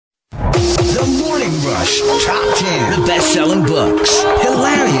Rush Top 10. The best-selling books,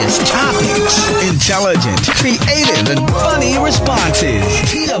 hilarious topics, intelligent, creative, and funny responses.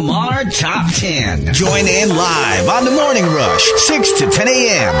 TMR Top 10. Join in live on The Morning Rush, 6 to 10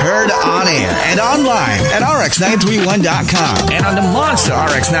 a.m. Heard on air and online at rx931.com and on the Monster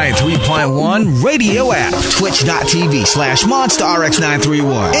RX 93.1 radio app, twitch.tv/Monster RX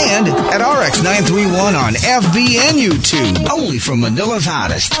 931 and at RX 931 on FB and YouTube. Only from Manila's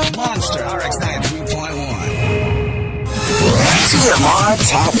hottest, Monster RX 93.1. TMR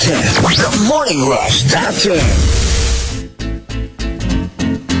Top 10. The Morning Rush Top 10.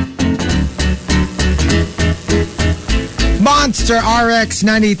 Monster RX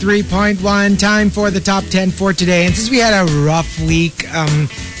 93.1. Time for the top 10 for today. And since we had a rough week,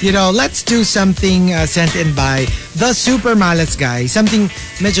 let's do something sent in by the Super Malas guy. Something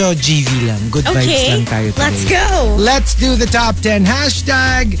medyo GV lang. Good vibes lang tayo today. Let's go. Let's do the top 10.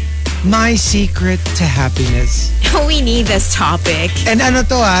 Hashtag my secret to happiness. We need this topic. And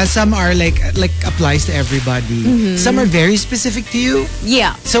some are like applies to everybody. Mm-hmm. Some are very specific to you.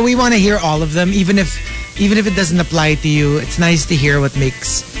 Yeah. So we want to hear all of them, even if it doesn't apply to you. It's nice to hear what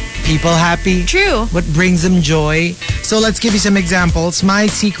makes people happy. True. What brings them joy. So let's give you some examples. My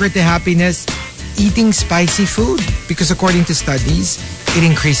secret to happiness, eating spicy food. Because according to studies, it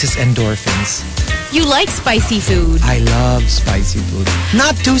increases endorphins. You like spicy food. I love spicy food.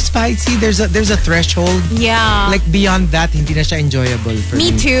 Not too spicy. There's a threshold. Yeah. Like beyond that, hindi na siya enjoyable for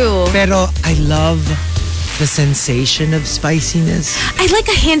me. Me too. Pero I love the sensation of spiciness. I like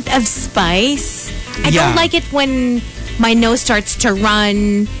a hint of spice. I don't like it when my nose starts to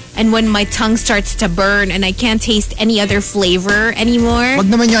run and when my tongue starts to burn and I can't taste any other flavor anymore.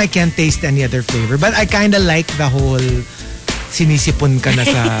 Wag naman yung I can't taste any other flavor. But I kind of like the whole sinisipon ka na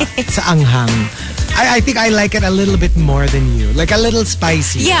sa anghang. I think I like it a little bit more than you. Like a little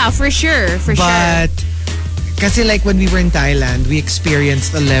spicy. Yeah, for sure. But kasi like when we were in Thailand, we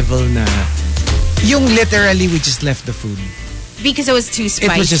experienced a level na yung literally we just left the food. Because it was too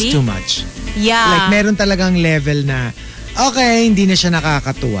spicy? It was just too much. Yeah. Like meron talagang level na, okay, hindi na siya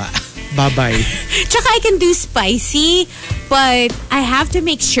nakakatuwa. Bye-bye. Tsaka I can do spicy, but I have to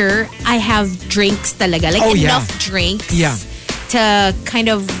make sure I have drinks talaga. Like enough drinks to kind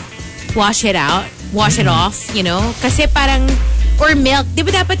of wash it out. Wash it off, Kasi parang, or milk. Di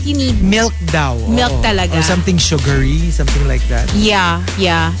ba dapat you need milk daw? Milk talaga. Or something sugary, something like that. Yeah.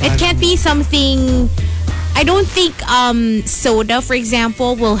 It can't be something... I don't think soda, for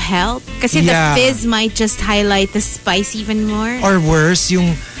example, will help. Kasi the fizz might just highlight the spice even more. Or worse,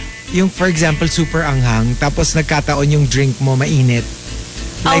 yung for example, super anghang, tapos nagkataon yung drink mo mainit.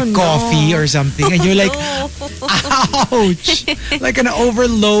 Like coffee or something. And you're like, ouch! Like an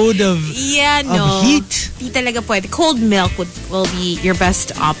overload of heat. Di talaga pwede. Cold milk will be your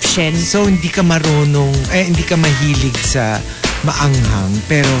best option. So, hindi ka mahilig sa maanghang,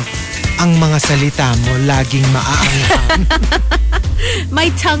 pero ang mga salita mo laging maaanghang. My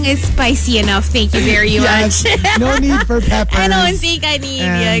tongue is spicy enough. Thank you very much. No need for peppers. I don't think I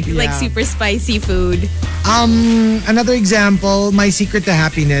need like super spicy food. Another example, my secret to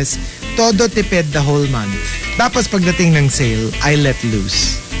happiness, todo tipid the whole month. Tapos pagdating ng sale, I let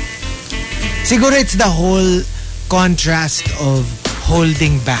loose. Siguro it's the whole contrast of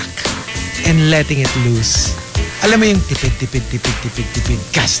holding back and letting it loose. Alam mo yung tipid,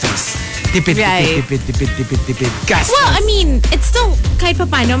 gastos. Tipid, gastos. Well, I mean, it's still kahit pa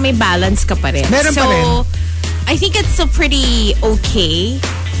paano may balance ka pa rin. Meron pa rin. So, I think it's still pretty okay.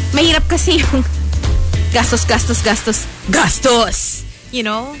 Mahirap kasi yung gastos.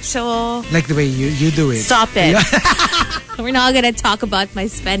 So... Like the way you do it. Stop it. We're not gonna talk about my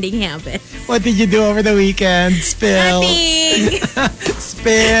spending habits. What did you do over the weekend? Spill. Nothing.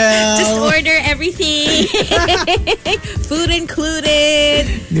 Spill. Just order everything. Food included.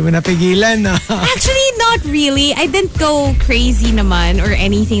 Di mo napigilan, no? Actually, not really. I didn't go crazy naman or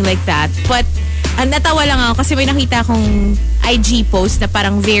anything like that. But, natawa lang ako kasi may nakita akong IG post na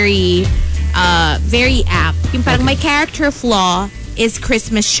parang very apt. Yung parang my character flaw is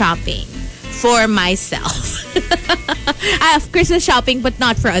Christmas shopping for myself. I have Christmas shopping but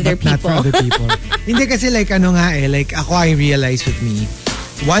not for other people. Not for other people. Hindi kasi like like ako I realized with me,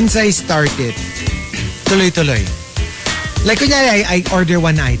 once I started, tuloy-tuloy. Like kunyari, I order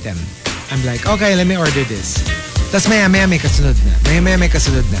one item. I'm like, okay, let me order this. Tapos maya-maya may kasunod na. Maya-maya may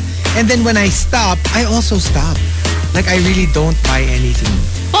kasunod na. And then when I stop, I also stop. Like I really don't buy anything.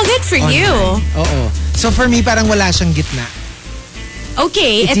 Well, good for online. you. Oo. So for me, parang wala siyang gitna.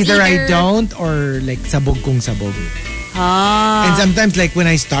 Okay. It's either I don't or like sabog kung sabog. Ah. And sometimes like when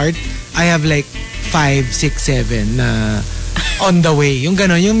I start, I have like 5, 6, 7 na on the way. Yung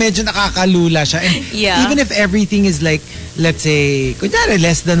gano'n, yung medyo nakakalula siya. And Yeah. even if everything is like, let's say, kunyari,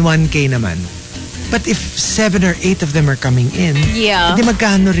 less than 1K naman. But if 7 or 8 of them are coming in, Yeah. hindi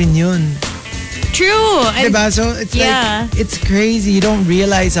magkano rin yun. True. And Diba? So it's Yeah. like, it's crazy. You don't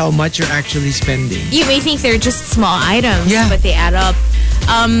realize how much you're actually spending. you may think they're just small items, Yeah. but they add up.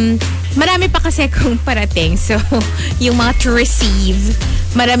 Marami pa kasi kung parating. So, yung mga to receive,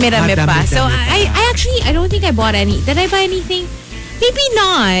 marami-rami pa. Madami-dami So, pa. I don't think I bought any. Did I buy anything? Maybe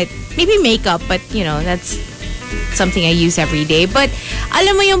not. Maybe makeup, but that's something I use every day. But,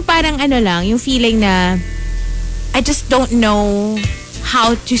 alam mo yung parang lang, yung feeling na I just don't know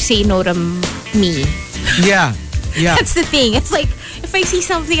how to say no to me. Yeah. Yeah. That's the thing. It's like, if I see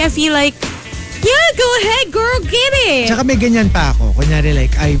something, I feel like, yeah, go ahead, girl, get it. Tsaka may ganyan pa ako. Kunyari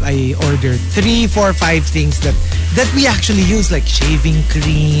like, I ordered 3, 4, 5 things that we actually use, like shaving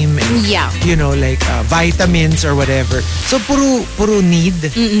cream and, Yeah. like vitamins or whatever. So, puro need.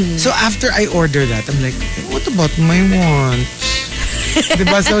 So, after I order that, I'm like, what about my wants?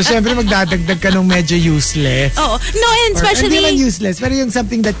 Diba? So, syempre magdadagdag ka nung medyo useless. Oh, no, and Or, especially... hindi man useless, pero yung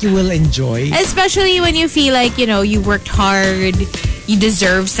something that you will enjoy. Especially when you feel like, you worked hard, you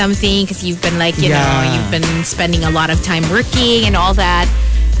deserve something because you've been like, Yeah. you've been spending a lot of time working and all that.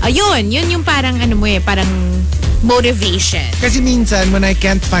 Yun yung parang, parang motivation. Kasi minsan, when I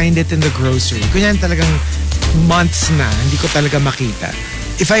can't find it in the grocery, kunyan talagang months na, hindi ko talaga makita.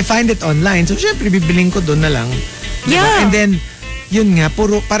 If I find it online, so syempre, bibiling ko doon na lang. Diba? Yeah. And then, yun nga,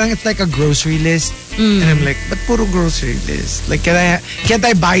 parang it's like a grocery list. And I'm like, but puro grocery list. Like, can't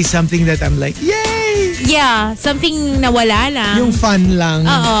I buy something that I'm like, yay! Yeah, something na wala lang. Yung fun lang.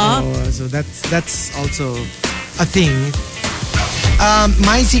 Oo. So that's also a thing.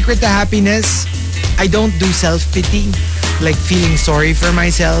 My secret to happiness, I don't do self-pity. Like feeling sorry for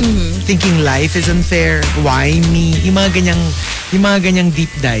myself, thinking life is unfair, why me? Yung mga ganyang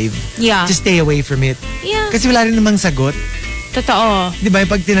deep dive. Yeah. Just stay away from it. Yeah. Kasi wala rin namang sagot. Totoo. Di ba?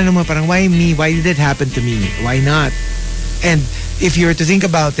 Pag tinanong mo parang, why me? Why did it happen to me? Why not? And if you were to think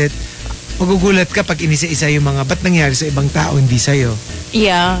about it, magugulat ka pag inisa-isa yung mga, ba't nangyari sa ibang tao, hindi sa'yo?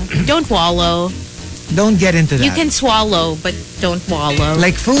 Yeah. Don't wallow. Don't get into that. You can swallow, but don't wallow.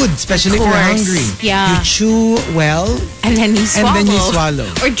 Like food, especially if you're Of course. hungry. Yeah. You chew well, and then you swallow. and then you swallow.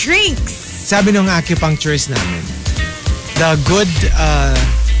 Or drinks. Sabi nung acupuncturist namin, the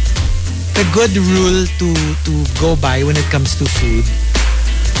good rule to go by when it comes to food,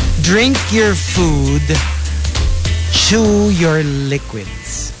 drink your food, chew your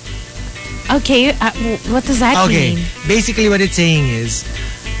liquids. Okay, what does that Okay, mean? basically what it's saying is,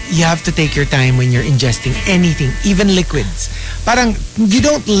 you have to take your time when you're ingesting anything, even liquids. Parang, you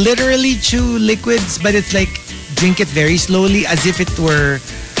don't literally chew liquids, but it's like, drink it very slowly as if it were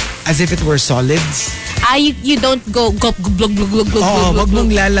solids. You don't go glug glug glug glug glug Oh, glug wag mong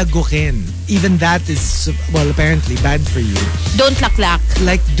glug. lalagukin. Even that is, well, apparently bad for you. Don't laklak.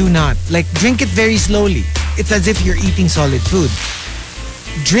 Like, do not. Like, drink it very slowly. It's as if you're eating solid food.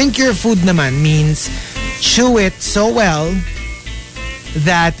 Drink your food naman means chew it so well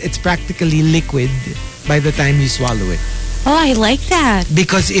that it's practically liquid by the time you swallow it. Oh, I like that.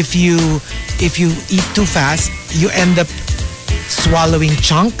 Because if you eat too fast, you end up swallowing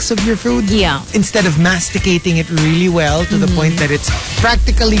chunks of your food. Yeah. Instead of masticating it really well to the point that it's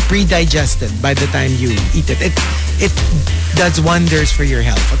practically pre-digested by the time you eat it. It does wonders for your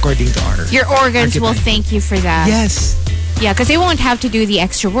health, according to our Your organs will architect. thank you for that. Yes, Yeah, because they won't have to do the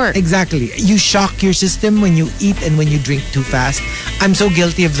extra work. exactly. You shock your system when you eat and when you drink too fast. I'm so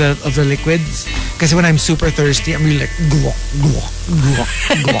guilty of the liquids. Because when I'm super thirsty, I'm really like, guwak, guwak, guwak,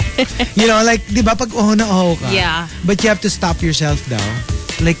 guwak. You know, like, di ba pag oho na oho ka? Yeah. But you have to stop yourself daw.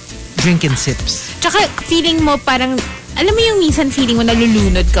 Like, drink in sips. Tsaka feeling mo parang, alam mo yung minsan feeling mo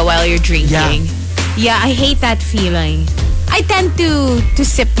nalulunod ka while you're drinking. Yeah, I hate that feeling. I tend to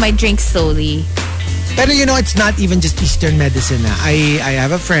sip my drink slowly. Pero it's not even just Eastern medicine. I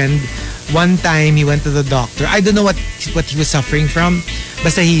have a friend, one time he went to the doctor. I don't know what he was suffering from.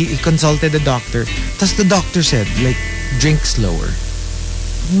 Basta he consulted the doctor. Tapos the doctor said, like, drink slower.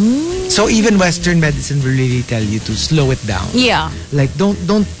 So even Western medicine will really tell you to slow it down. Yeah. Like,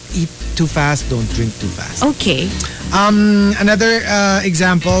 don't eat too fast, don't drink too fast. Okay. Another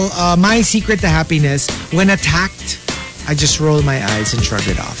example, my secret to happiness, when attacked, I just roll my eyes and shrug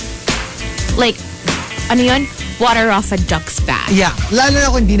it off. Like, ano yun? Water off a duck's back. Yeah. Lalo na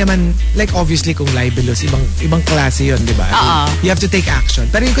kung hindi naman, like obviously kung libelous, ibang klase yun, di ba? You have to take action.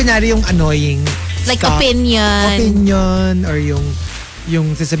 Pero yung kunyari yung annoying Like stuff, opinion. or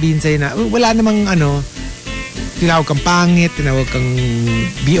yung sasabihin sa'yo na, wala namang tinawag kang pangit, tinawag kang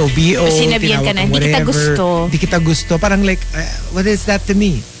B.O.B.O. Sinabihan ka na, hindi kita gusto. Hindi kita gusto. Parang like, what is that to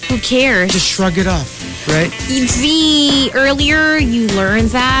me? Who cares? Just shrug it off, right? The earlier you learn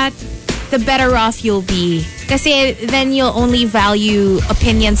that, the better off you'll be. Kasi then you'll only value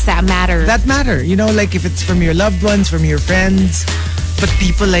opinions that matter. That matter. You know, like if it's from your loved ones, from your friends, but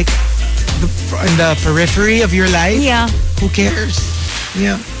people like in the periphery of your life, yeah. Who cares?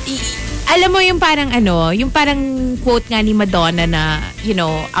 Yeah. Alam mo yung parang quote nga ni Madonna na, you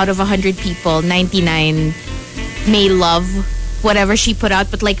know, out of 100 people, 99 may love whatever she put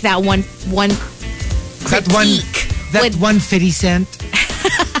out, but like that one critique. That 150 cent.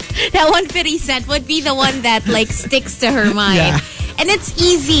 That 150 cent would be the one that like sticks to her mind. Yeah. And it's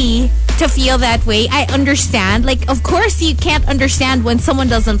easy to feel that way. I understand. Like, of course you can't understand when someone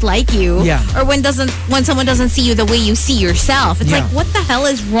doesn't like you. Yeah. Or when someone doesn't see you the way you see yourself. It's like, what the hell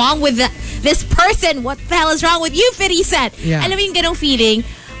is wrong with this person? What the hell is wrong with you, 50 Cent? Yeah. Alam mo yung ganong feeling.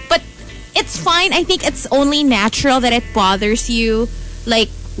 But it's fine. I think it's only natural that it bothers you. Like,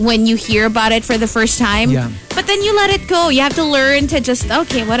 when you hear about it for the first time. Yeah. But then you let it go. You have to learn to just,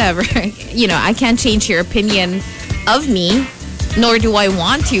 okay, whatever. You know, I can't change your opinion of me, nor do I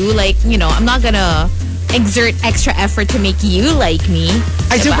want to. Like, you know, I'm not gonna exert extra effort to make you like me.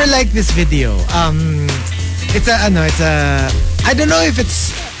 I super like this video. It's a I don't know if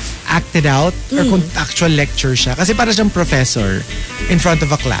it's acted out or kung actual lecture siya. Kasi para siyang professor in front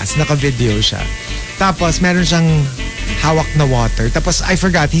of a class. Naka-video siya. Tapos meron siyang hawak na water. Tapos I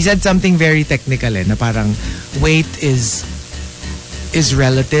forgot, he said something very technical na parang weight is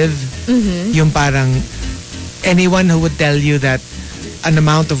relative. Mm-hmm. Yung parang anyone who would tell you that an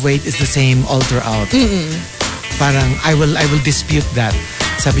amount of weight is the same all throughout. Mm-hmm. Parang I will dispute that.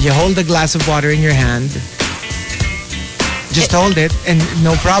 Sabi niya, hold a glass of water in your hand. Just hold it and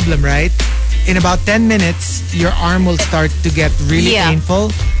no problem, right? In about 10 minutes, your arm will start to get really painful.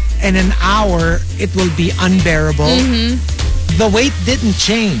 In an hour, it will be unbearable. Mm-hmm. The weight didn't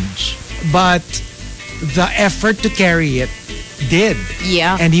change, but the effort to carry it did.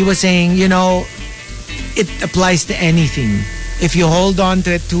 Yeah. And he was saying, you know, it applies to anything. If you hold on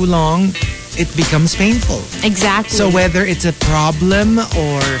to it too long, it becomes painful. Exactly. So whether it's a problem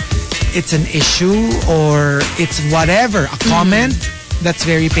or it's an issue or it's whatever, a comment that's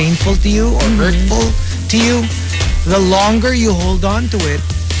very painful to you or hurtful to you, the longer you hold on to it,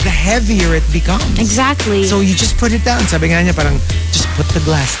 the heavier it becomes. Exactly. So you just put it down. Sabi nga niya parang just put the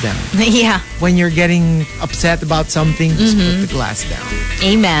glass down. Yeah. When you're getting upset about something, just put the glass down.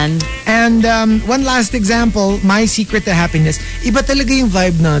 Amen. And one last example, my secret to happiness. Iba talaga yung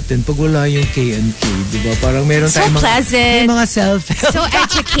vibe natin pag wala yung K&K, di ba? Parang meron so tayong pleasant. May mga self-help. So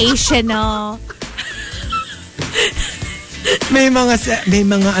educational. may mga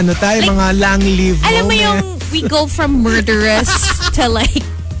ano tayo, like, mga lang live alam moments. mo yung we go from murderous to like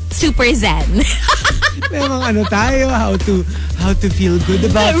super zen. May mga ano tayo, how to feel good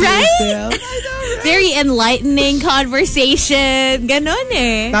about yourself. Right? Very enlightening conversation. Ganon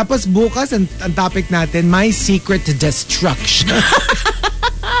eh. Tapos bukas, ang topic natin, my secret to destruction.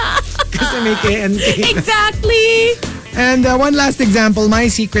 Kasi may K&K. Exactly. And one last example, my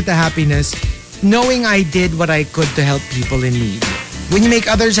secret to happiness, knowing I did what I could to help people in need. When you make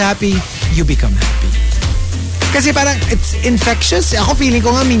others happy, you become happy. Kasi parang it's infectious. Ako feeling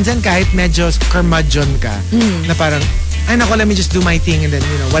ko nga minsan kahit medyo curmudgeon ka, na parang, ay nako, let me just do my thing and then,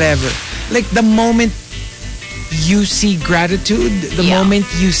 you know, whatever. Like the moment you see gratitude, the moment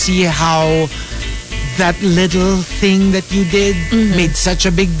you see how that little thing that you did made such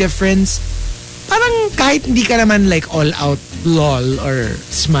a big difference, parang kahit hindi ka naman like all out lol or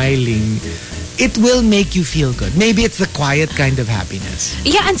smiling, it will make you feel good. Maybe it's the quiet kind of happiness.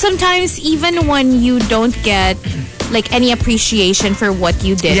 Yeah, and sometimes even when you don't get like any appreciation for what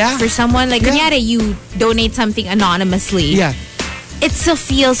you did for someone, like kunyari you donate something anonymously. Yeah. It still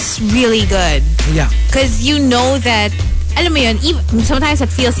feels really good. Yeah. Because you know that, alam mo yun, sometimes it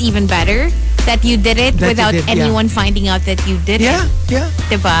feels even better that you did it without anyone finding out that you did it. Yeah.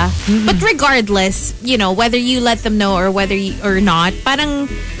 Diba? Mm-hmm. But regardless, you know, whether you let them know or whether or not, parang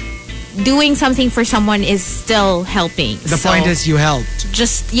doing something for someone is still helping. The point is you helped.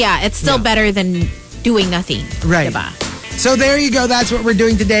 Just, it's still better than doing nothing. Right. Diba? So there you go. That's what we're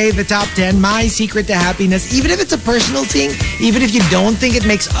doing today. The top 10, my secret to happiness. Even if it's a personal thing, even if you don't think it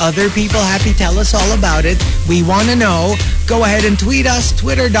makes other people happy, tell us all about it. We want to know. Go ahead and tweet us,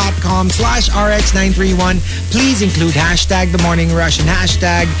 twitter.com/RX931. Please include hashtag The Morning Rush and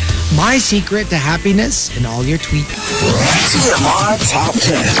hashtag my secret to happiness in all your tweets. TMR Top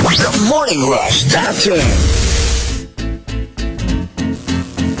 10. The Morning Rush Top 10.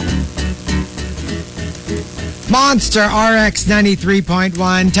 Monster RX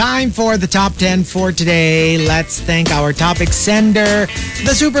 93.1. Time for the top 10 for today. Let's thank our topic sender,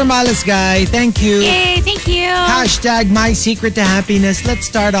 the Super Malas guy. Thank you. Yay, thank you. Hashtag my secret to happiness. Let's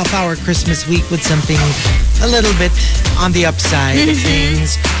start off our Christmas week with something a little bit on the upside of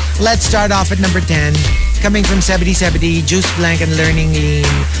things. Let's start off at number 10. Coming from 7070, Juice Blank and Learning Lean.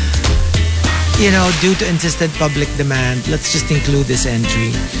 You know, due to insistent public demand, let's just include this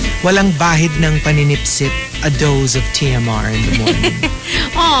entry. Walang bahid ng paninipsit, a dose of TMR in the morning.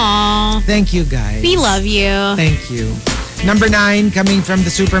 Aww. Thank you, guys. We love you. Thank you. Number 9, coming from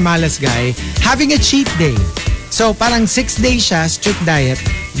the Super Malas guy, having a cheat day. So, parang 6 days siya, strict diet,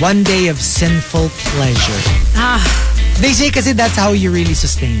 1 day of sinful pleasure. They say kasi that's how you really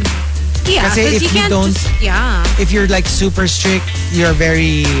sustain it. Yeah, kasi if you don't, if you're like super strict, you're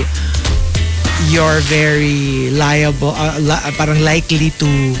very liable, parang likely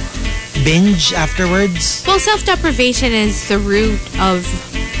to binge afterwards. Well, self-deprivation is the root of,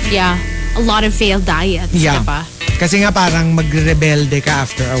 a lot of failed diets. Yeah. Diba? Kasi nga parang magrebelde ka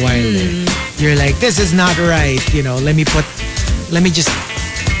after a while. You're like, this is not right. You know, let me just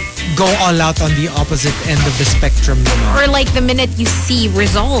go all out on the opposite end of the spectrum. Or like the minute you see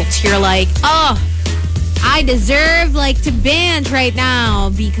results, you're like, oh, I deserve like to binge right now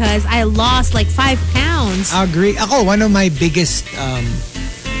because I lost like 5 pounds. I agree. Ako, one of my biggest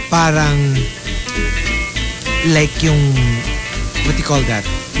parang like yung what do you call that?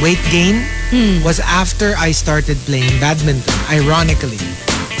 Weight gain was after I started playing badminton, ironically.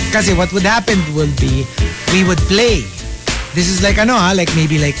 Kasi what would happen will be we would play. This is like like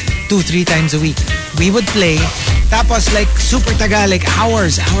maybe like 2-3 times a week. We would play. Tapos like super taga, like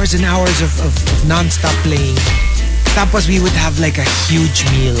hours and hours of non-stop playing. Tapos we would have like a huge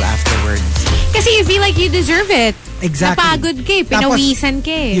meal afterwards. Kasi you feel like you deserve it. Exactly. Napagod ka eh, pinawisan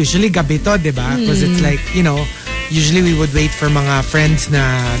ka eh. Usually gabi to, diba? Because it's like, usually we would wait for mga friends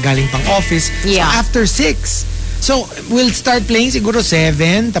na galing pang office. Yeah. So after 6. So we'll start playing siguro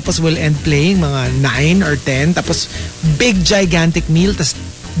 7, tapos we'll end playing mga 9 or 10, tapos big gigantic meal, tapos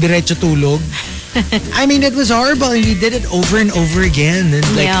diretso tulog. I mean, it was horrible and we did it over and over again. And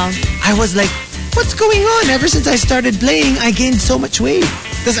like, I was like, what's going on? Ever since I started playing, I gained so much weight.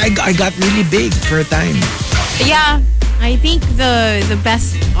 Because I got really big for a time. Yeah, I think the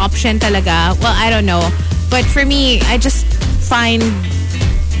best option talaga, well, I don't know. But for me, I just find,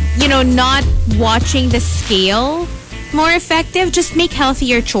 not watching the scale more effective. Just make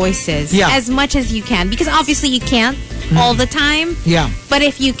healthier choices as much as you can. Because obviously you can't all the time. Yeah. But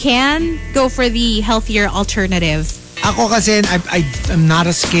if you can, go for the healthier alternative. Ako kasi, I'm not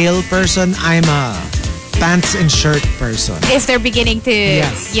a scale person. I'm a pants and shirt person. If they're beginning to,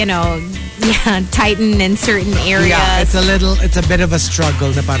 tighten in certain areas. Yeah, it's a bit of a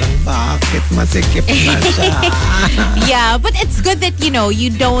struggle na parang, bakit masikip na siya? Yeah, but it's good that, you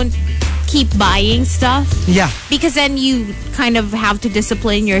don't keep buying stuff. Yeah. Because then you kind of have to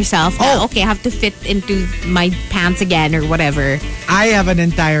discipline yourself. Now, okay, I have to fit into my pants again or whatever. I have an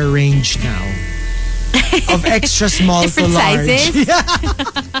entire range now. Of extra small to large. Sizes? Yeah.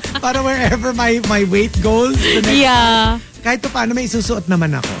 Para wherever my weight goes. Kahit paano may isusuot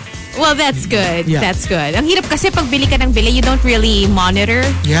naman ako. Well, that's good. Yeah. That's good. Ang hirap kasi pag bili ka ng bili, you don't really monitor.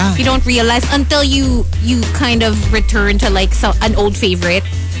 Yeah. You don't realize until you kind of return to like an old favorite.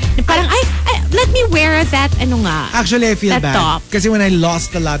 Parang, let me wear that, Actually, I feel bad. Top. Kasi when I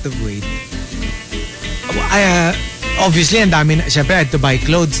lost a lot of weight, obviously, ang dami na, syempre, I had to buy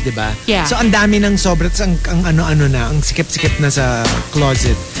clothes, di ba? Yeah. So, ang dami ng sobrat, ang ano-ano na, ang sikip-sikip na sa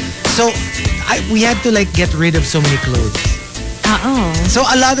closet. So, we had to like get rid of so many clothes. So,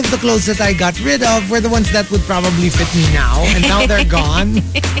 a lot of the clothes that I got rid of were the ones that would probably fit me now, and now they're gone.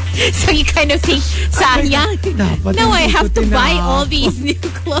 So, you kind of think, sayang, now I have to buy all these new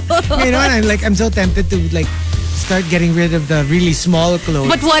clothes. I'm so tempted to like start getting rid of the really small clothes.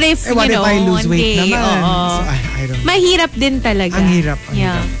 But what if, if I lose weight naman? So I don't know. Mahirap din talaga. Ang hirap.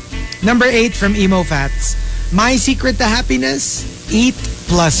 Number 8 from Emo Fats. My secret to happiness, eat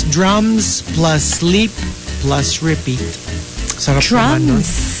plus drums plus sleep plus repeat. Sarap naman nun.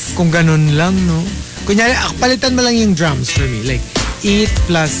 Kung ganun lang, no? Kunyari, palitan mo lang yung drums for me. Like, eat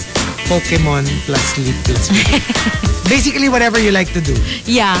plus Pokemon plus sleep plus repeat. Basically, whatever you like to do.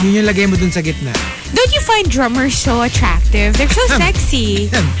 Yeah. Yun yung lagay mo dun sa gitna. Don't you find drummers so attractive? They're so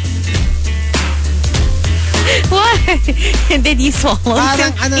sexy. What? And then you swallow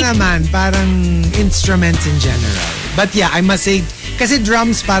Parang parang instruments in general. But yeah, I must say, kasi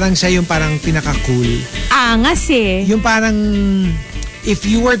drums parang siya yung parang pinaka-cool. Angas eh. Yung parang, if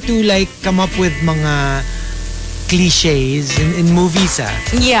you were to like come up with mga cliches in movies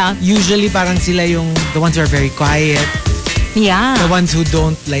Yeah. usually parang sila yung the ones who are very quiet, Yeah. the ones who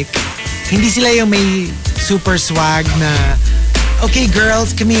don't like, hindi sila yung may super swag na okay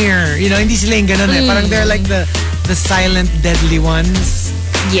girls come here, hindi sila yung ganun parang they're like the silent deadly ones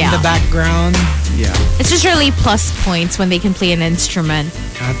in Yeah. the background. Yeah, It's just really plus points when they can play an instrument.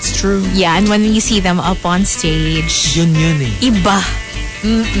 that's true. Yeah, and when you see them up on stage, Yun eh. iba.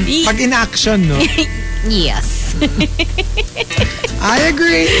 Pag in action, no? Yes. I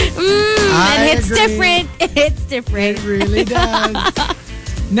agree. And it's agree. different. It's different. It really does.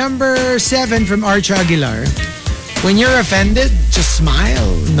 Number 7 from Arch Aguilar. When you're offended, just smile,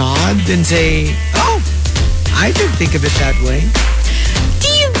 nod, and say, oh, I didn't think of it that way. Do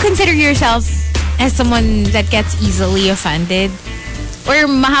you consider yourself as someone that gets easily offended? Or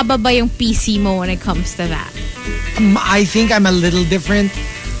mahaba ba yung PC mo when it comes to that? I think I'm a little different.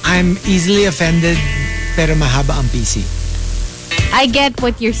 I'm easily offended, pero mahaba ang PC. I get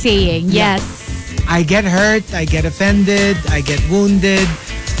what you're saying. Yeah. Yes. I get hurt, I get offended, I get wounded,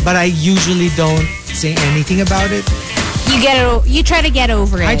 but I usually don't say anything about it. You try to get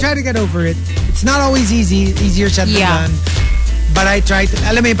over it. I try to get over it. It's not always easy. Easier said than Yeah. done. But I try to,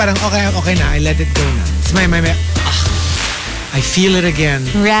 alam mo yung parang okay na, I let it go na. It's my I feel it again.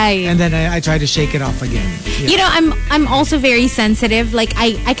 Right. And then I try to shake it off again. Yeah. You know, I'm also very sensitive. Like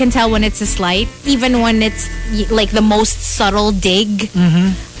I can tell when it's a slight, even when it's like the most subtle dig.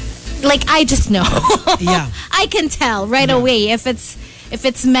 Like I just know. Yeah. I can tell right away if it's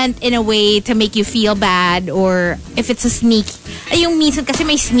meant in a way to make you feel bad or if it's a sneak. Ay, yung minsan kasi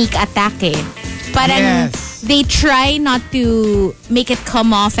may sneak attack eh. Parang Yes. they try not to make it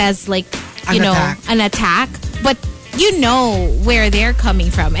come off as like, an attack. But you know where they're coming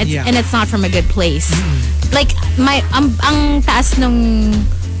from. And it's not from a good place. Like ang taas nung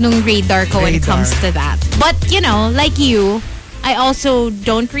radar ko when it comes to that. But like you, I also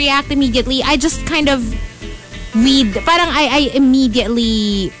don't react immediately. I just kind of weed. Parang I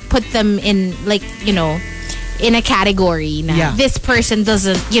immediately put them in like, in a category na this person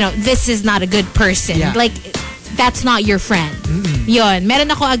doesn't, this is not a good person. Yeah. Like, that's not your friend. Yon. Meron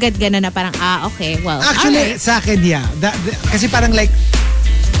ako agad ganun na parang, okay, well. Actually, sa akin, yeah. Kasi parang like,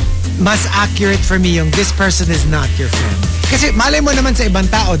 mas accurate for me yung this person is not your friend. Kasi malay mo naman sa ibang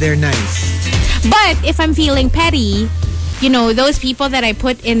tao, they're nice. But if I'm feeling petty, those people that I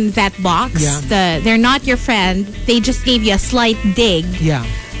put in that box, they're not your friend, they just gave you a slight dig. Yeah.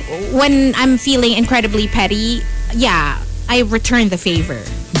 When I'm feeling incredibly petty, I return the favor.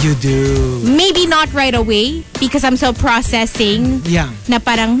 You do. Maybe not right away because I'm so processing. Yeah. Na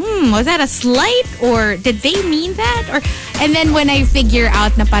parang, was that a slight or did they mean that? And then when I figure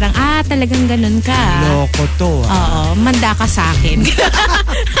out na parang, talagang ganun ka. Loko to. Oo, manda ka sa akin.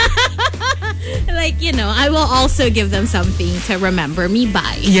 Like, I will also give them something to remember me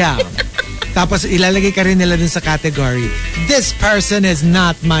by. Yeah. Tapos ilalagay ka rin nila dun sa category, this person is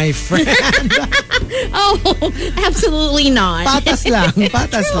not my friend. Oh, absolutely not. Patas lang.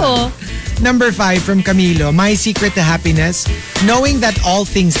 Patas True. lang. Number 5 from Camilo, my secret to happiness, knowing that all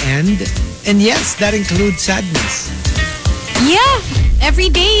things end. And yes, that includes sadness. Yeah. Every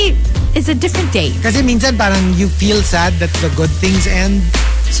day is a different day. Kasi minsan parang you feel sad that the good things end.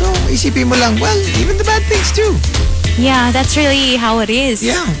 So isipin mo lang, well, even the bad things too. Yeah, that's really how it is.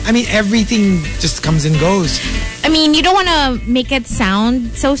 Yeah. I mean, everything just comes and goes. I mean, you don't want to make it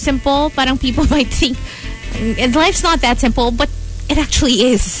sound so simple. Parang people might think life's not that simple, but it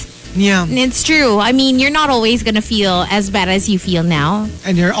actually is. Yeah. And it's true. I mean, you're not always going to feel as bad as you feel now.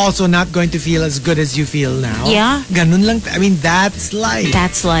 And you're also not going to feel as good as you feel now. Yeah. Ganun lang. I mean, that's life.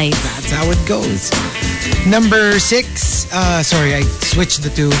 That's life. That's how it goes. Number 6. Sorry, I switched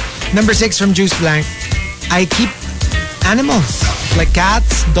the two. Number 6 from Juice Blank. I keep animals. Like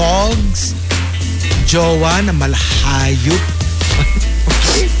cats, dogs, jowa na malhayop.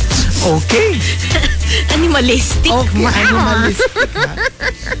 Okay. Animalistic. Okay, animalistic.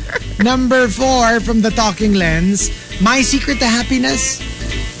 Number 4 from the Talking Lens. My secret to happiness,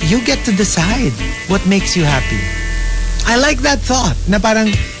 you get to decide what makes you happy. I like that thought. Na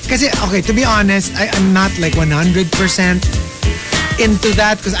parang, kasi, okay, to be honest, I'm not like 100% into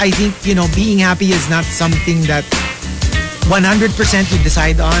that because I think, being happy is not something that 100% you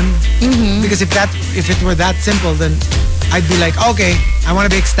decide on. Because if it were that simple, then I'd be like, okay, I want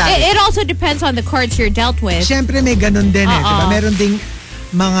to be ecstatic. It also depends on the cards you're dealt with. Siyempre may ganun din diba? Meron ding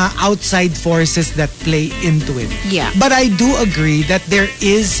mga outside forces that play into it. Yeah. But I do agree that there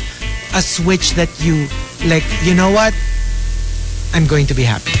is a switch that you, like, you know what? I'm going to be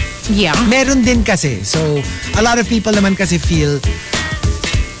happy. Yeah. Meron din kasi. So, a lot of people naman kasi feel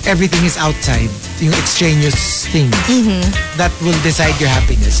everything is outside, yung extraneous things that will decide your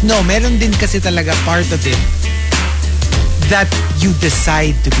happiness. No, meron din kasi talaga part of it that you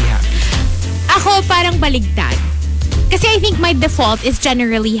decide to be happy. Ako parang baligtad. Kasi I think my default is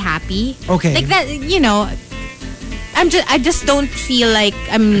generally happy. Okay. Like that, you know, I just don't feel like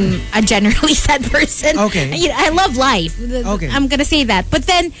I'm a generally sad person. Okay. You know, I love life. Okay. I'm gonna say that. But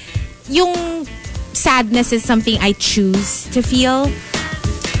then, yung sadness is something I choose to feel.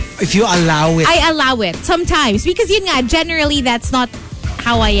 If you allow it. I allow it sometimes. Because yun nga, generally that's not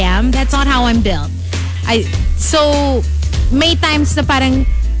how I am. That's not how I'm built. So, may times na parang,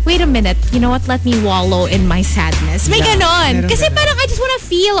 wait a minute, you know what? Let me wallow in my sadness. May ganon. Kasi parang I just want to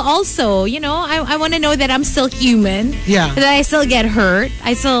feel also, you know, I want to know that I'm still human. Yeah. That I still get hurt.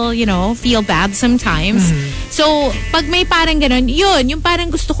 I still, you know, feel bad sometimes. So, pag may parang ganon, yun, yung parang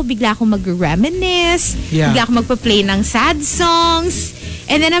gusto ko bigla akong mag-reminisce. Yeah. Bigla akong magpa-play ng sad songs.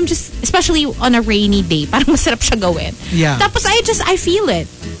 And then I'm just, especially on a rainy day, parang masarap siya gawin. Yeah. Tapos I feel it.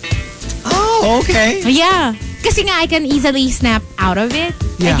 Oh, okay. Yeah. Kasi nga, I can easily snap out of it,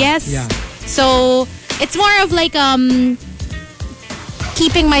 I guess. Yeah. So, it's more of like,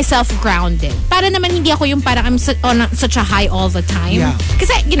 keeping myself grounded. Para naman hindi ako yung parang I'm on such a high all the time. Yeah.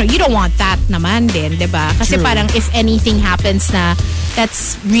 Kasi, you know, you don't want that naman din, diba? Kasi True. parang if anything happens na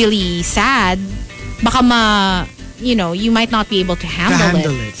that's really sad, baka you know, you might not be able to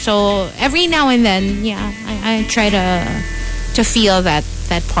handle it. So, every now and then, yeah, I try to feel that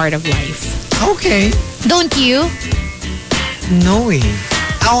part of life. Okay. Don't you? No way.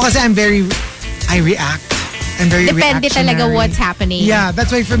 Ako kasi I react. I'm very Depende talaga reactionary. what's happening. Yeah,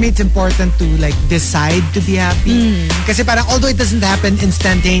 that's why for me it's important to like decide to be happy. Kasi parang although it doesn't happen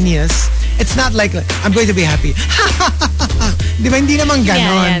instantaneous, it's not like I'm going to be happy. Di ba? Hindi naman ganon.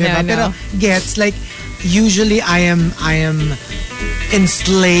 Yeah, di ba? no. Pero gets like usually I am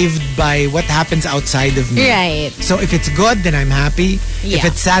enslaved by what happens outside of me. Right. So if it's good, then I'm happy. Yeah. If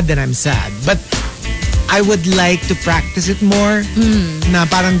it's sad, then I'm sad. But I would like to practice it more. Na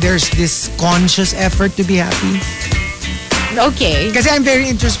parang there's this conscious effort to be happy. Okay. Kasi I'm very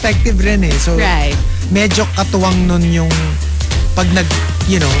introspective rin eh. So Right. medyo katuwang nun yung pag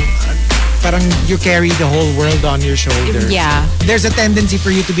you know, parang you carry the whole world on your shoulder. Yeah. There's a tendency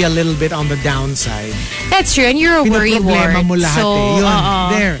for you to be a little bit on the downside. That's true. And you're a Pinoproblema worrywart. mo lahat So, eh. Yun,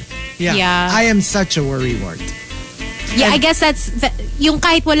 there. Yeah. I am such a worrywart. Yeah, I guess that's yung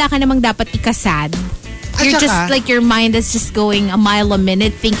kahit wala ka namang dapat ikasad. You're saka, just like your mind is just going a mile a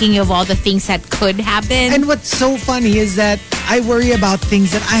minute thinking of all the things that could happen. And what's so funny is that I worry about things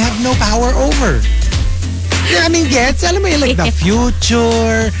that I have no power over. I mean, gets, alam mo yun, like the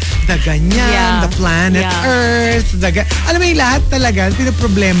future, the ganyan, the planet Earth, alam mo yun, lahat talaga,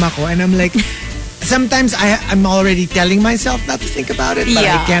 pinaproblema ko. And I'm like, sometimes I'm already telling myself not to think about it, but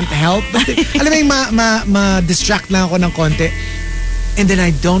I can't help. But alam mo yung ma-distract lang ako ng konti. And then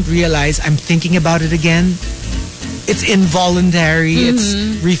I don't realize I'm thinking about it again. It's involuntary. It's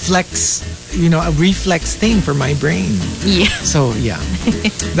reflex, you know, a reflex thing for my brain. Yeah. So yeah,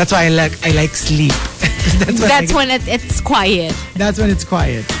 that's why I like sleep. That's when it's quiet. That's when it's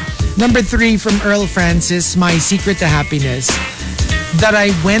quiet. Number 3 from Earl Francis, my secret to happiness, that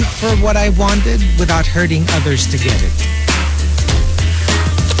I went for what I wanted without hurting others to get it.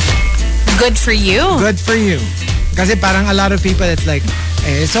 Good for you. Good for you. Kasi parang a lot of people, it's like,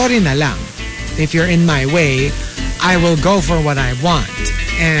 sorry na lang. If you're in my way, I will go for what I want.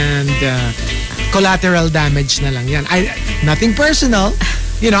 And collateral damage na lang yan. Nothing personal.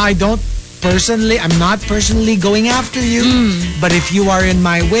 You know, I'm not personally going after you. But if you are in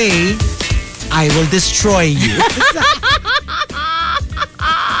my way, I will destroy you.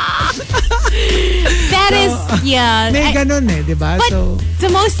 That is, yeah. May ganun eh, di ba? But So, the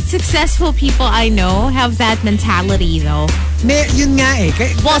most successful people I know have that mentality though. yun nga eh.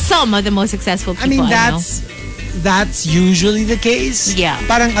 Well, some of the most successful people I know. That's usually the case. Yeah.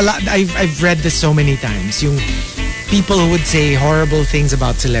 Parang a lot, I've read this so many times. Yung people who would say horrible things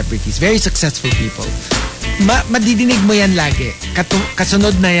about celebrities, very successful people. Madidinig mo yan lagi.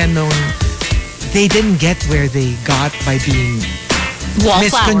 Kasunod na yan nung they didn't get where they got by being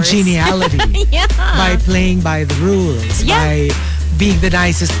miscongeniality. Yeah. By playing by the rules. Yeah. By being the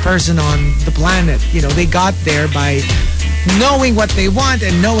nicest person on the planet. You know, they got there by knowing what they want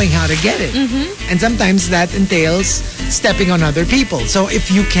and knowing how to get it. And sometimes that entails stepping on other people. So if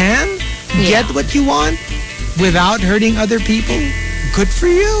you can get what you want without hurting other people, good for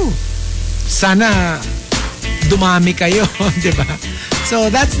you. Sana dumami kayo, di ba? So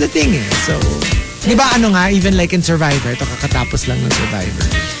that's the thing eh. So, di ba ano nga, even like in Survivor, ito kakatapos lang ng Survivor.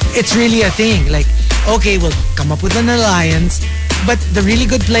 It's really a thing. Like, okay, we'll come up with an alliance. But the really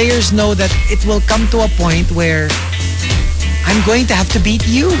good players know that it will come to a point where I'm going to have to beat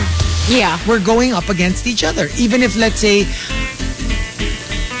you. Yeah. We're going up against each other. Even if, let's say,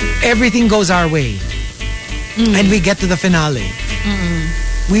 everything goes our way and we get to the finale,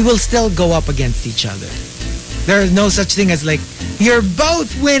 we will still go up against each other. There is no such thing as like, you're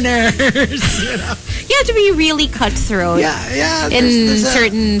both winners. You know? You have to be really cutthroat. Yeah. In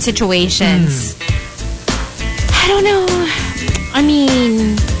certain situations. I don't know. I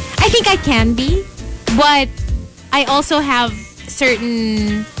mean, I think I can be, but I also have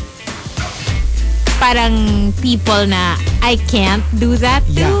certain parang people na I can't do that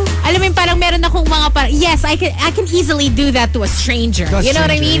to. Yeah. Alam mo yung parang meron akong mga parang, yes, I can easily do that to a stranger. You know what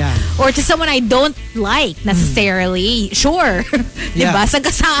I mean? Yeah. Or to someone I don't like necessarily. Sure. Yeah. Diba?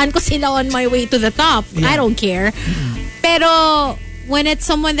 Sagasaan ko sila on my way to the top. Yeah. I don't care. Pero when it's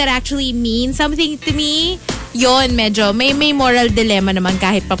someone that actually means something to me, yon medyo may moral dilemma naman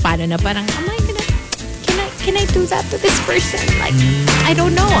kahit papano na parang, am I gonna, can I do that to this person? Like, I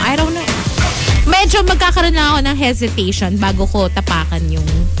don't know. Medyo magkakaroon na ako ng hesitation bago ko tapakan yung...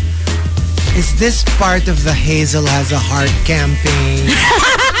 Is this part of the Hazel has a heart campaign?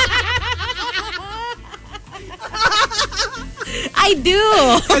 I do!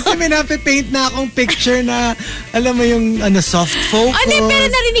 Kasi may napipaint na akong picture na, alam mo yung soft focus. Pero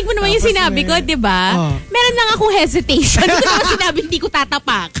narinig mo naman yung Tapos sinabi ko, di ba? Meron lang akong hesitation. Hindi ko naman sinabi hindi ko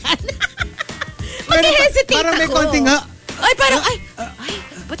tatapakan. Mag-hesitate parang may ako. konting Ay, parang,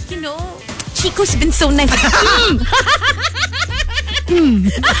 but you know, Chico's been so nice.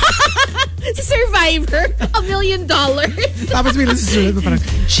 Si Survivor, $1 million. Tapos may nasusunod mo parang,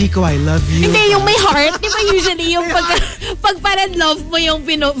 Chico, I love you. Hindi, yung may heart. Di ba usually yung pag parang love mo yung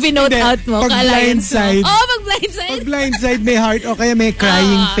vinote out mo. Pag blindside. Pag blindside. Pag blindside, may heart o kaya may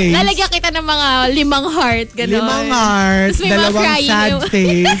crying face. Lalagyan kita ng mga 5 heart. Ganon. 5 heart, Tapos may mga 2 crying sad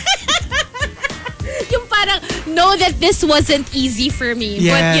face. Yung parang, know that this wasn't easy for me.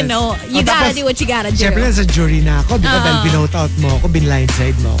 Yes. But you know, you gotta do what you gotta do. Siyempre, nasa jury na ako. Di ba? Dahil binote out mo ako,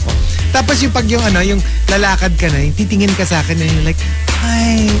 binlindside mo ako. Tapos yung pag yung lalakad ka na, yung titingin ka sa akin na you're like,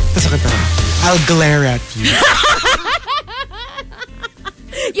 hi. Tapos ako parang, I'll glare at you.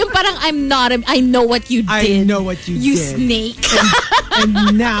 Yung parang, I know what you did. I know what you You did. snake.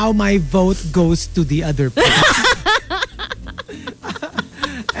 And now my vote goes to the other person.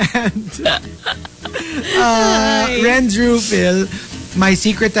 And Renz Rufil, my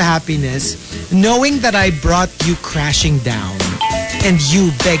secret to happiness, knowing that I brought you crashing down and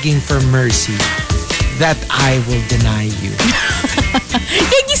you begging for mercy, that I will deny you.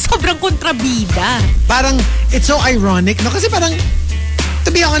 Yan yung sobrang kontrabida. Parang, it's so ironic, no? Kasi parang,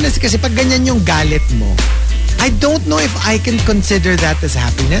 to be honest, kasi pag ganyan yung galit mo, I don't know if I can consider that as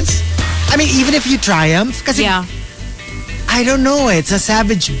happiness. I mean, even if you triumph, kasi Yeah. I don't know, it's a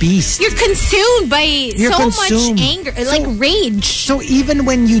savage beast. You're consumed by You're so consumed. much anger, like rage. So even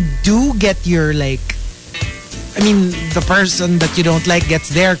when you do get your the person that you don't like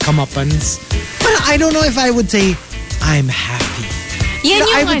gets their comeuppance, but I don't know if I would say I'm happy. Yan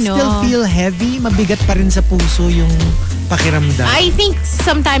I yung would still feel heavy, mabigat pa rin sa puso yung pakiramdam. I think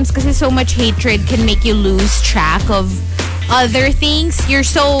sometimes kasi so much hatred can make you lose track of other things. You're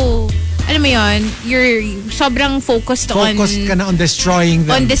so, alam mo yun, you're sobrang focused ka na on destroying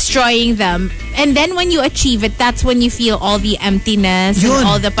them. on destroying them. And then when you achieve it, that's when you feel all the emptiness Yun, and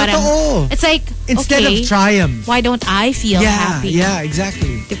all the parang, totoo. it's like, Instead okay, of triumph. why don't I feel happy? Yeah,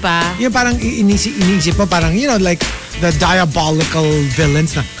 exactly. Diba? Yung parang inisip mo, parang, like the diabolical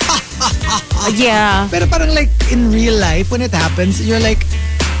villains na, Yeah. pero parang like in real life, when it happens, you're like,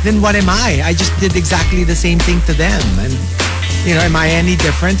 then what am I? I just did exactly the same thing to them. And, am I any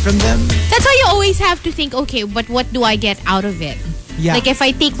different from them? That's why you always have to think, okay, but what do I get out of it? Yeah. Like if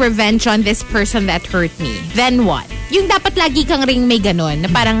I take revenge on this person that hurt me, then what? Yung dapat lagi kang ring may ganon, na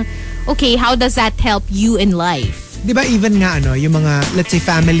parang, okay, how does that help you in life? Di ba even nga yung mga, let's say,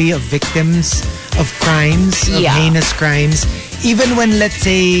 family of victims of crimes, of Yeah. heinous crimes, even when, let's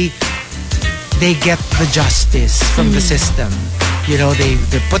say, they get the justice from the system,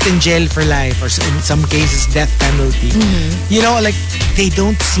 they're put in jail for life or in some cases death penalty, like they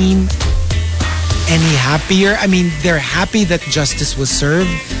don't seem any happier. I mean, they're happy that justice was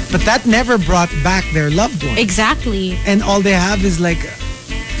served, but that never brought back their loved one. Exactly. And all they have is like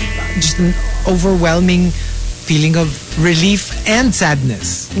just an overwhelming feeling of relief and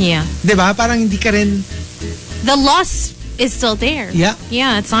sadness. Yeah. Diba? Parang hindi ka rin... The loss is still there. Yeah.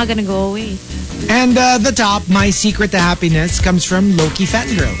 Yeah, it's not gonna go away. And the top, my secret to happiness, comes from Loki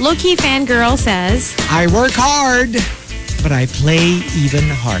Fangirl. Low-key fangirl says, I work hard, but I play even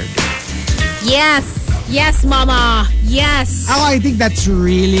harder. yes, Yes, mama. Yes. Oh, I think that's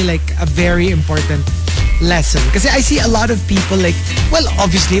really like a very important lesson. Because I see a lot of people like, well,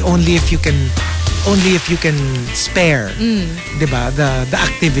 obviously only if you can spare, diba, the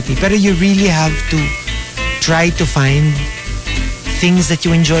activity. But you really have to try to find things that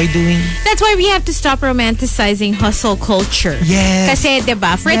you enjoy doing. That's why we have to stop romanticizing hustle culture. Yes. Kasi,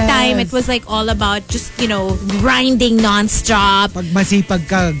 diba, for a time, it was like all about just, grinding nonstop. Pag masipag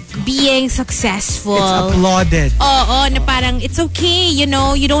ka, being successful. it's applauded. Oo, na parang, it's okay, you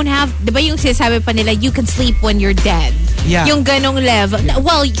don't have, diba yung sinasabi pa nila, you can sleep when you're dead. Yeah. Yung ganong level.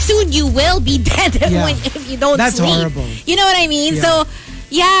 Well, soon you will be dead if you don't That's sleep. That's horrible. You know what I mean? Yeah. So,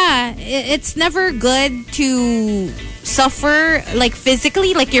 yeah, it's never good to suffer like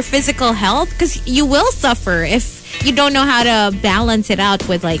physically, like your physical health, because you will suffer if you don't know how to balance it out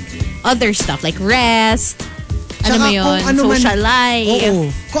with like other stuff like rest, Tsaka ano mo yun, social life. Oo.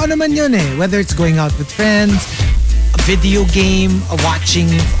 Kung ano man yun whether it's going out with friends, a video game,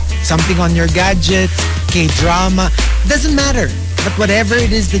 watching something on your gadgets, K-drama, doesn't matter. But whatever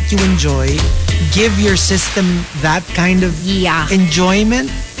it is that you enjoy, give your system that kind of enjoyment.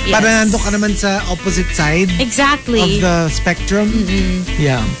 Yes. Para nando ka naman sa opposite side exactly of the spectrum.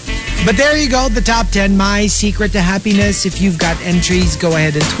 Yeah. But there you go, the top 10, My Secret to Happiness. If you've got entries, go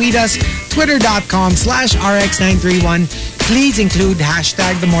ahead and tweet us. Twitter.com/RX931. Please include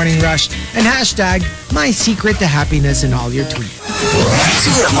hashtag The Morning Rush and hashtag My Secret to Happiness in all your tweets.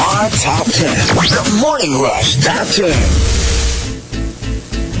 TMR Top 10. The Morning Rush Top 10.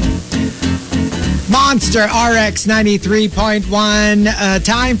 Monster RX 93.1.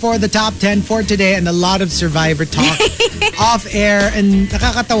 Time for the top 10 for today and a lot of Survivor talk off air. And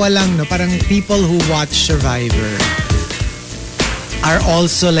nakakatawa lang, no? Parang people who watch Survivor are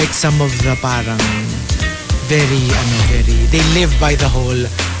also like some of the parang very, they live by the whole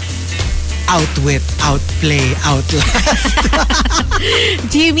outwit, outplay, outlast.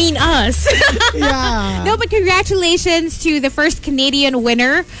 Do you mean us? Yeah. No, but congratulations to the first Canadian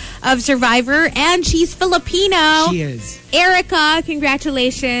winner of Survivor, and she's Filipino. She is. Erica,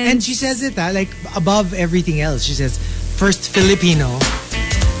 congratulations. And she says it, like above everything else. She says, first Filipino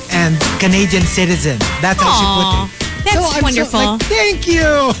and Canadian citizen. That's how she put it. That's so wonderful. Thank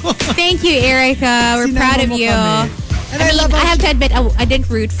you. Thank you, Erica. We're proud of you. And I have to admit, I didn't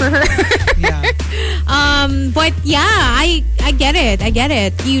root for her. Yeah. But yeah, I get it. I get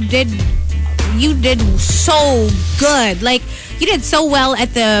it. You did so good. Like, you did so well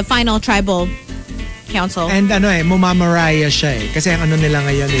at the final tribal council. And mumamaraya siya kasi ang nila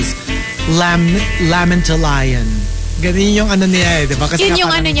ngayon is lamb to lion. Ganyan yung niya diba? Kasi yun yung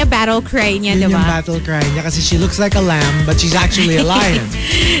niya, battle cry niya, diba? Yun diba? yung battle cry niya kasi she looks like a lamb but she's actually a lion.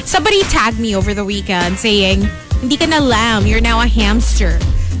 Somebody tagged me over the weekend saying, hindi ka na lamb, you're now a hamster.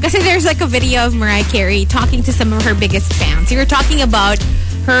 Kasi there's like a video of Mariah Carey talking to some of her biggest fans. You were talking about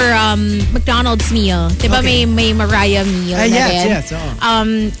her McDonald's meal. Diba okay. may Mariah meal na yes.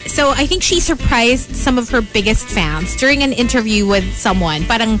 So I think she surprised some of her biggest fans during an interview with someone.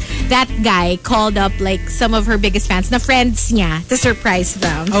 Parang that guy called up like some of her biggest fans na friends niya to surprise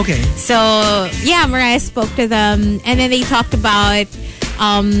them. Okay. So yeah, Mariah spoke to them and then they talked about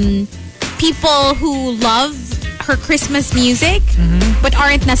people who love her Christmas music but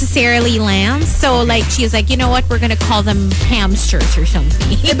aren't necessarily lambs. So like she's like, you know what, we're gonna call them hamsters or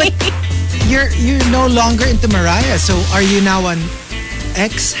something. Yeah, but you're no longer into Mariah, so are you now an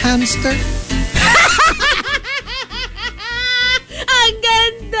ex-hamster? Ang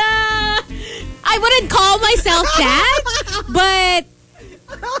ganda! I wouldn't call myself that, but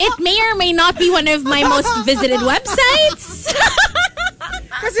it may or may not be one of my most visited websites.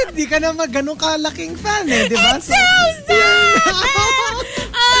 Kasi di ka naman ganun kalaking fan di ba? It sounds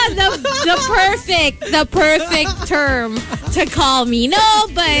the perfect term to call me. No,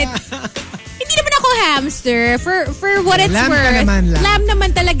 but hindi naman ako hamster. For what it's lamb worth. Lamb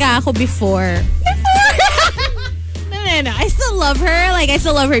naman talaga ako before. No. I still love her. Like, I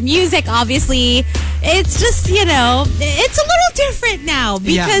still love her music, obviously. It's just, it's a little different now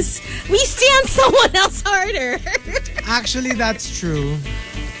because we stand someone else harder. Actually, that's true.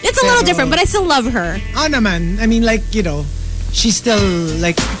 It's a little different, but I still love her. Naman. I mean, like, she's still,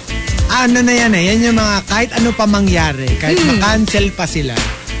 like, na yan yan yung mga, kahit ano pa mangyari, kahit makancel pa sila.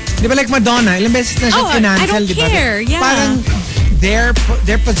 Di ba, like Madonna, ilang beses na siya I don't di ba? care, yeah. Parang, their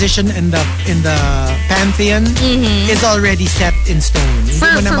position in the pantheon is already set in stone. For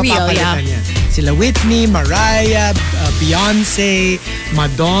real, yeah. Yan. Sila Whitney, Mariah, Beyonce,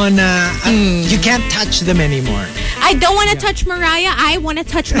 Madonna. You can't touch them anymore. I don't want to touch Mariah. I want to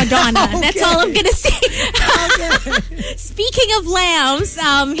touch Madonna. Okay. That's all I'm gonna say. Okay. Speaking of lambs,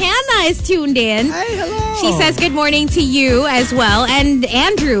 Hannah is tuned in. Hi, hello. She says good morning to you as well, and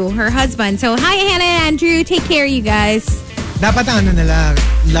Andrew, her husband. So hi, Hannah and Andrew. Take care, you guys. Dapat ano nila,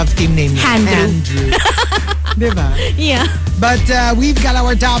 love team name nila. Andrew. Diba? Yeah. But we've got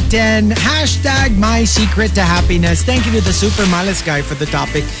our top 10. Hashtag my secret to happiness. Thank you to the Super Malas guy for the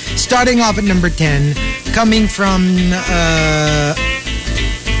topic. Starting off at number 10. Coming from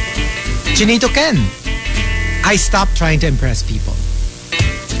Chinito Ken. I stopped trying to impress people.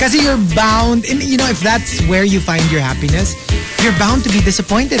 Kasi you're bound, if that's where you find your happiness, you're bound to be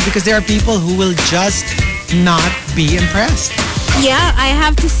disappointed because there are people who will just not be impressed. Yeah, I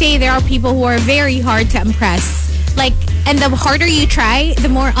have to say there are people who are very hard to impress. And the harder you try, the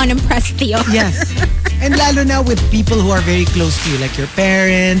more unimpressed they are. Yes. And lalo na with people who are very close to you, like your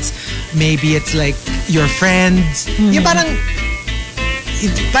parents, maybe it's like your friends. Yung parang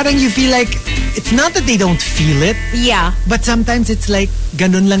you feel like, it's not that they don't feel it. Yeah. But sometimes it's like,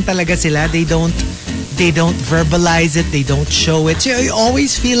 ganun lang talaga sila. They don't verbalize it. They don't show it. So you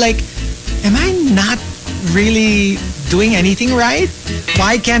always feel like, am I not really doing anything right?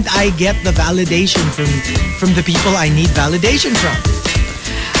 Why can't I get the validation from the people I need validation from?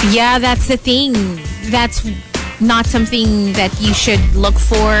 Yeah, that's the thing. That's not something that you should look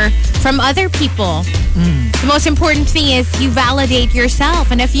for from other people. The most important thing is you validate yourself.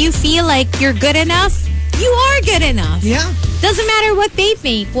 And if you feel like you're good enough, you are good enough. Yeah. Doesn't matter what they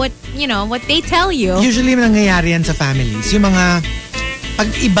think, what they tell you. Usually nangyayari yan sa families. Yung mga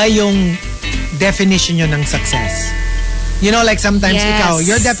pag-iba yung definition nyo ng success. Like sometimes ikaw,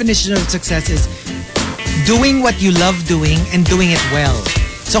 your definition of success is doing what you love doing and doing it well.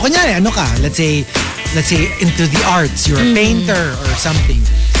 So kunyari, let's say into the arts, you're a painter or something.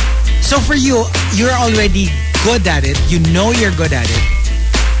 So for you, you're already good at it. You know you're good at it.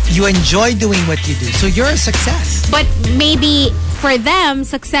 You enjoy doing what you do. So you're a success. But maybe for them,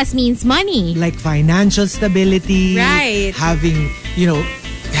 success means money. Like financial stability. Right.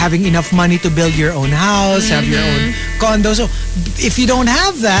 Having enough money to build your own house, have your own condo. So if you don't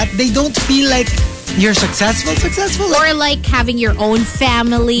have that, they don't feel like you're successful. Or like having your own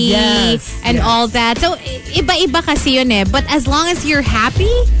family and all that. So iba-iba kasi yun eh. But as long as you're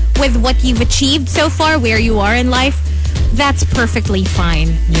happy with what you've achieved so far, where you are in life, that's perfectly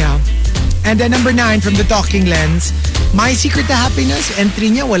fine. Yeah. And then number 9 from the Talking Lens, my secret to happiness, entry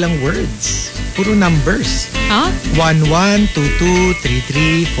niya walang words. Puro numbers. Huh? 11, 22,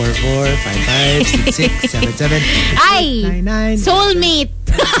 33, 44, 55, 66, 77, Ay! 99. Soulmate!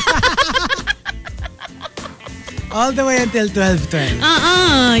 All the way until 12.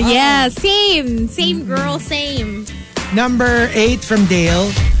 Yeah. Same girl, same. Number 8 from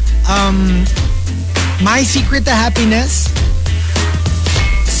Dale, my secret to happiness,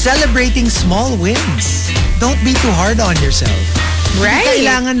 celebrating small wins. Don't be too hard on yourself. Right. Hindi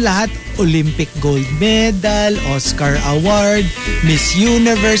kailangan lahat Olympic gold medal, Oscar award, Miss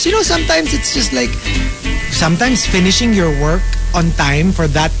Universe. Sometimes it's just like, sometimes finishing your work on time for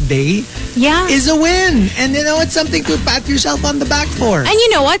that day is a win. And it's something to pat yourself on the back for. And you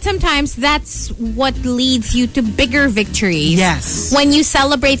know what? Sometimes that's what leads you to bigger victories. Yes. When you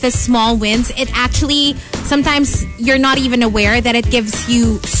celebrate the small wins, it actually, sometimes you're not even aware that it gives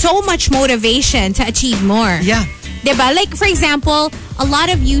you so much motivation to achieve more. Yeah. Diba? Like, for example, a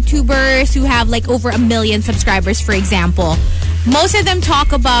lot of YouTubers who have like over 1 million subscribers, for example, most of them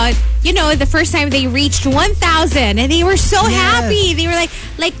talk about, the first time they reached 1,000 and they were so happy. They were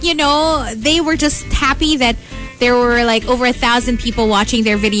they were just happy that there were like over 1,000 people watching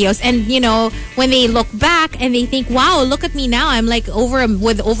their videos. And, when they look back and they think, wow, look at me now. I'm like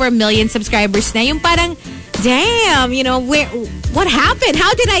with over 1 million subscribers na. Yung parang, damn, what happened?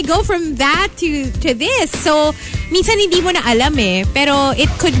 How did I go from that to this? So, minsan hindi mo na alam eh. Pero it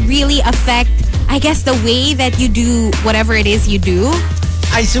could really affect, I guess, the way that you do whatever it is you do.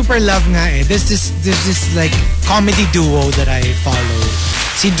 I super love nga eh. There's this like comedy duo that I follow.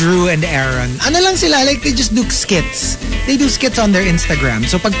 Si Drew and Aaron. Ano lang sila, like they just do skits. They do skits on their Instagram.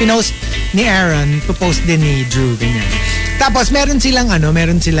 So pag pinost ni Aaron, post din ni Drew, ganyan. Tapos meron silang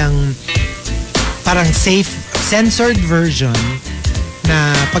parang safe, censored version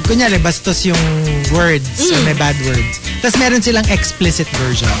na pag kunyari bastos yung words or may bad words. Tapos meron silang explicit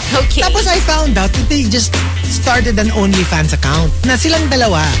version. Okay. Tapos I found out that they just started an OnlyFans account na silang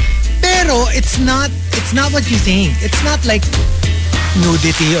dalawa. Pero it's not what you think. It's not like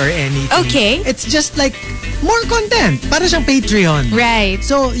nudity or anything. Okay. It's just like more content. Para siyang Patreon. Right.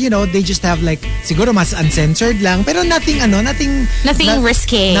 So, they just have like, siguro mas uncensored lang, pero nothing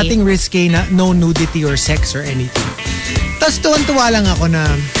risque. Nothing risque, no nudity or sex or anything. Tapos tuwan-tuwa lang ako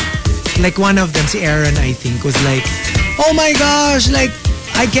na, like one of them, si Aaron, I think, was like, oh my gosh, like,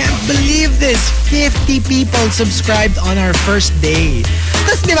 I can't believe this. 50 people subscribed on our first day.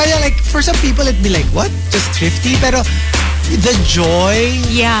 Tapos, di ba, like, for some people, it'd be like, what? Just 50? Pero, the joy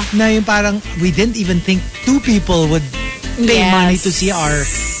na yung parang, we didn't even think 2 people would pay money to see our,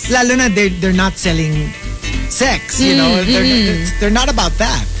 lalo na they're not selling sex, they're not about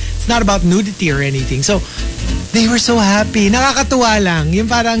that. It's not about nudity or anything. So, they were so happy. Nakakatuwa lang. Yung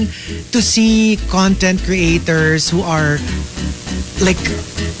parang to see content creators who are like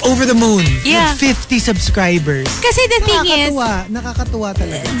over the moon. Yeah. With 50 subscribers. Kasi the thing is, nakakatuwa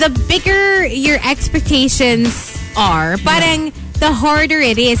talaga. The bigger your expectations are, parang the harder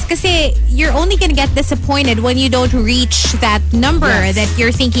it is. Kasi you're only gonna get disappointed when you don't reach that number that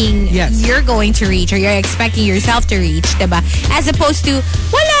you're thinking you're going to reach or you're expecting yourself to reach, diba? As opposed to,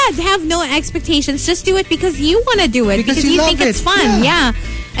 have no expectations. Just do it because you want to do it. Because you think it's fun. Yeah.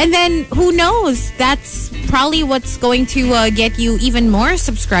 And then, who knows? That's probably what's going to get you even more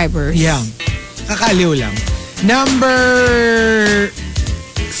subscribers. Yeah. Kakaliw lang. Number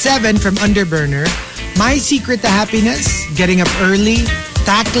 7 from Underburner. My secret to happiness, getting up early,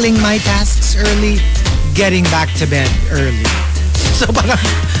 tackling my tasks early, getting back to bed early. So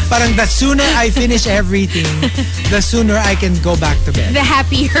parang the sooner I finish everything, the sooner I can go back to bed. The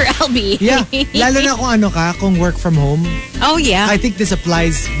happier I'll be. Yeah. Lalo na kung work from home. Oh, yeah. I think this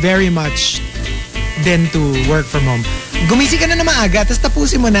applies very much then to work from home. Gumising ka na maaga, tapos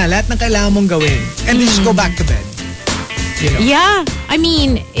tapusin mo na lahat ng kailangan mong gawin. And then just go back to bed. Yeah. I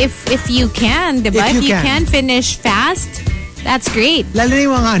mean, if you can, diba? If you can finish fast, that's great. Lalo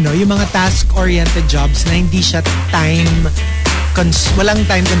na yung mga task-oriented jobs na hindi siya walang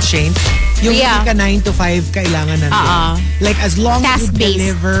time constraint. Yung hindi ka 9 to 5 kailangan nandun. Like as long as you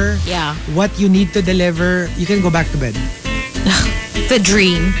deliver what you need to deliver, you can go back to bed. The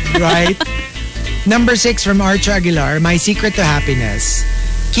dream. Right? Number 6 from Archer Aguilar, my secret to happiness.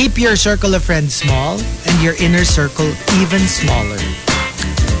 Keep your circle of friends small and your inner circle even smaller.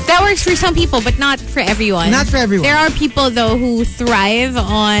 That works for some people, but not for everyone. Not for everyone. There are people, though, who thrive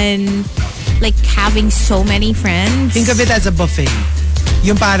on like having so many friends. Think of it as a buffet.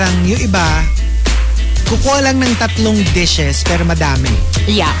 Yung parang, yung iba, kukuha lang ng 3 dishes pero madami.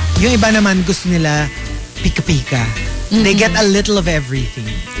 Yeah. Yung iba naman gusto nila pika-pika. They get a little of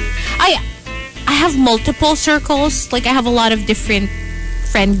everything. I have multiple circles. Like I have a lot of different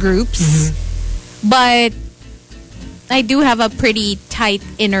friend groups. But I do have a pretty tight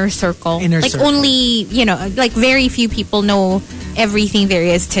inner circle. Only, like very few people know everything there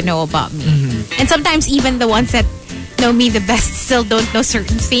is to know about me. And sometimes even the ones that know me the best still don't know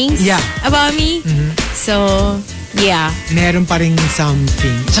certain things about me. So, yeah. Meron pa ring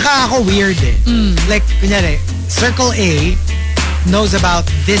something. Tsaka ako weird eh. Like, kunyari, Circle A knows about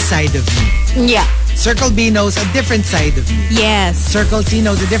this side of me. Yeah. Circle B knows a different side of me. Yes. Circle C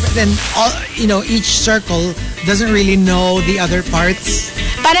knows a different... Then, each circle doesn't really know the other parts.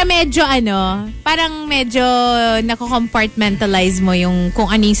 Parang medyo nako-compartmentalize mo yung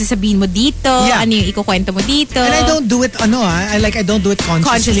kung ano yung sasabihin mo dito, ano yung ikukwento mo dito. And I don't do it, I don't do it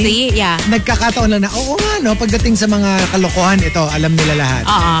consciously. Yeah. Nagkakataon lang na, pagdating sa mga kalokohan, ito, alam nila lahat.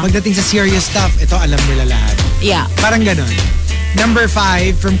 Pagdating sa serious stuff, ito, alam nila lahat. Yeah. Parang ganon. Number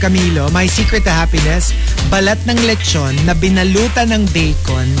 5 from Camilo, my secret to happiness, balat ng lechon na binalutan ng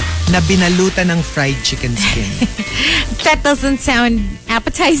bacon na binalutan ng fried chicken skin. That doesn't sound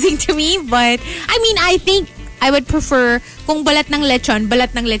appetizing to me, but I mean, I think I would prefer kung balat ng lechon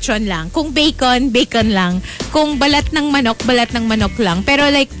lang. Kung bacon lang. Kung balat ng manok lang.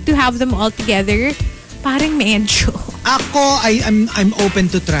 Pero like, to have them all together, parang medyo. Ako, I'm open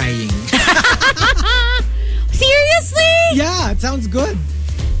to trying. Seriously? Yeah, it sounds good.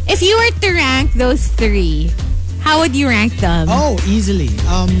 If you were to rank those 3, how would you rank them? Oh, easily.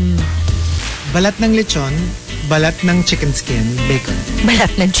 Balat ng lechon, balat ng chicken skin, bacon.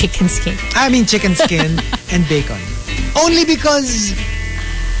 Balat ng chicken skin. I mean chicken skin and bacon. Only because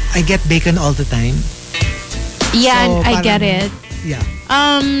I get bacon all the time. Yeah, so, I get it. Yeah.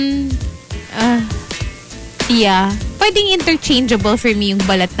 Yeah. Pwedeng interchangeable for me yung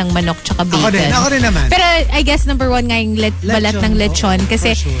balat ng manok tsaka bacon. Ako rin naman. Pero I guess number 1 nga yung balat ng lechon.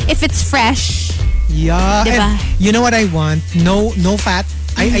 Kasi sure. if it's fresh, yeah. Diba? And you know what I want? No fat.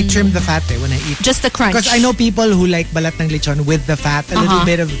 I trim the fat when I eat. Just the crunch. Because I know people who like balat ng lechon with the fat, a little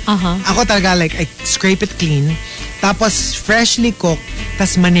bit of... Ako talaga, like, I scrape it clean, Tapos freshly cooked,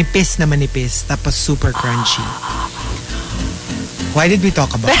 tas manipis na manipis, tapos super crunchy. Why did we talk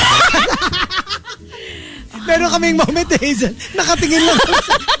about that? Meron kaming moment, Hazel. Nakatingin lang.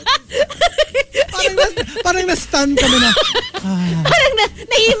 Parang na-stun kami na. Parang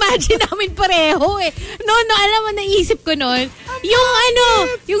na-imagine namin pareho eh. No, alam mo, naisip ko noon.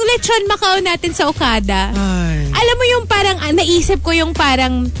 Yung lechon Macau natin sa Okada. Ay. Alam mo yung parang, naisip ko yung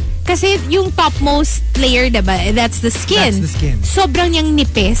parang, kasi yung topmost layer, diba? That's the skin. That's the skin. Sobrang yung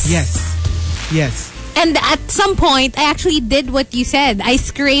nipis. Yes. And at some point, I actually did what you said. I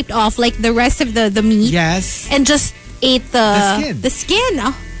scraped off like the rest of the meat. Yes. And just ate The skin.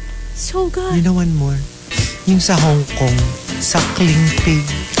 Oh, so good. You know one more? Yung sa Hong Kong, suckling pig.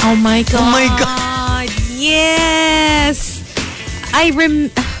 Oh my God. Oh my God. Yes.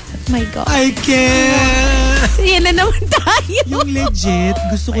 My God. I can't. Yan na naman tayo. Yung legit.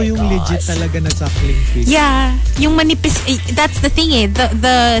 Gusto ko yung legit talaga na suckling pig. Yeah. Yung manipis. That's the thing eh.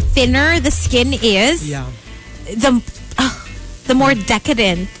 The thinner the skin is, Yeah. the more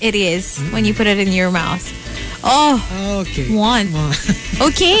decadent it is when you put it in your mouth. Oh. Okay. One.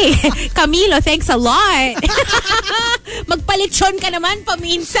 Okay. Camilo, thanks a lot. Magpalitsyon ka naman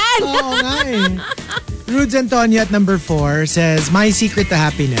paminsan. Oo nga eh. Rudes Antonio at number 4 says, my secret to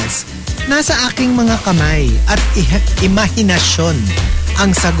happiness, nasa aking mga kamay at imahinasyon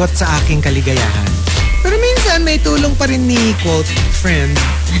ang sagot sa aking kaligayahan. Pero minsan may tulong pa rin ni quote friend.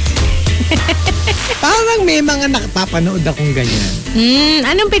 Parang may mga nakapapanood akong ganyan.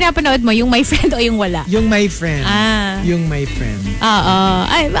 Anong pinapanood mo? Yung my friend o yung wala? Yung my friend. Yung my friend. Oo.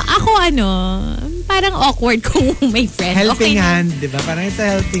 Ako parang awkward kung my friend. Helping okay hand, di ba? Parang it's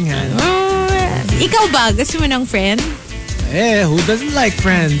a helping hand. Ikaw ba? Gusto mo ng friend? Who doesn't like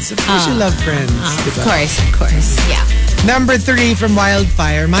friends? Of course you love friends. Of course. Yeah. Number 3 from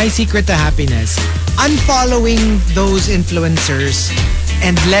Wildfire, my secret to happiness, unfollowing those influencers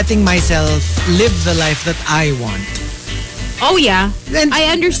and letting myself live the life that I want. Oh yeah, And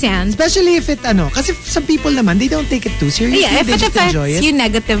I understand. especially if it kasi some people naman, they don't take it too seriously. Yeah, if They it just affects enjoy it. you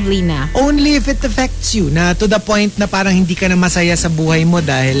negatively na. Only if it affects you, na to the point na parang hindi ka na masaya sa buhay mo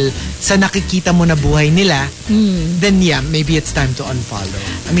dahil sa nakikita mo na buhay nila, then yeah, maybe it's time to unfollow.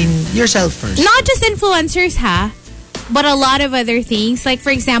 I mean, yourself first. Not just influencers, but a lot of other things. Like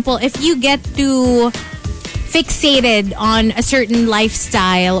for example, if you get too fixated on a certain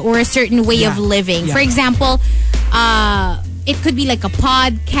lifestyle or a certain way of living. Yeah. For example, it could be like a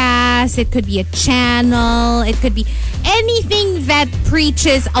podcast, it could be a channel, it could be anything that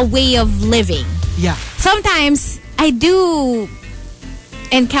preaches a way of living. Yeah. Sometimes I do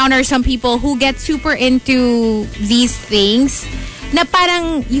encounter some people who get super into these things na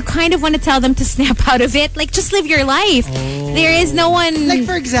parang you kind of want to tell them to snap out of it. Like, just live your life. There is no one... Like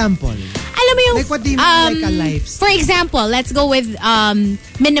for example... Alam mo yung... Like what do you mean like a lifestyle? For example, let's go with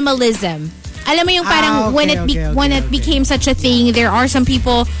minimalism. Alam mo yung parang when it became such a thing, there are some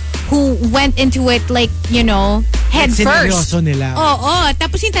people who went into it like, you know, head like first. Sineryoso nila.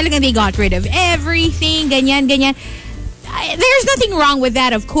 Tapos yung talagang they got rid of everything, ganyan. There's nothing wrong with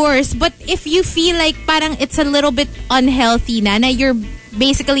that, of course. But if you feel like parang it's a little bit unhealthy na you're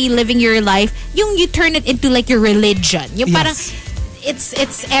basically living your life, you turn it into like your religion. Yung parang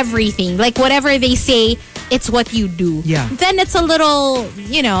it's everything. Like whatever they say, it's what you do. Yeah. Then it's a little,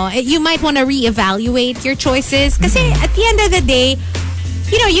 you know, you might want to reevaluate your choices. Kasi at the end of the day,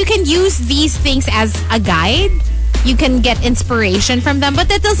 you know, you can use these things as a guide. You can get inspiration from them. But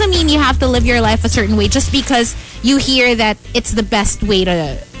that doesn't mean you have to live your life a certain way just because you hear that it's the best way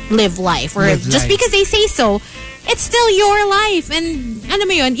to live life. Or just because they say so, it's still your life. And ano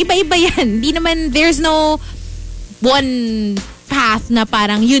mo yun, iba-iba yan. Di naman, there's no one path na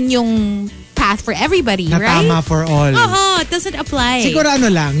parang yun yung path for everybody, na right? tama for all. It doesn't apply. Siguro ano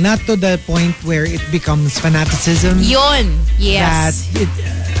lang, not to the point where it becomes fanaticism. Yun, yes. That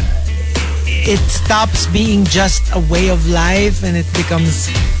it stops being just a way of life and it becomes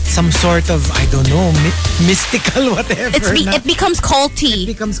some sort of, I don't know, mystical whatever. It becomes culty.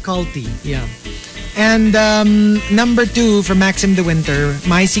 It becomes culty, yeah. And number 2 from Maxim De Winter,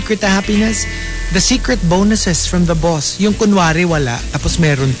 my secret to happiness, the secret bonuses from the boss. Yung kunwari wala, tapos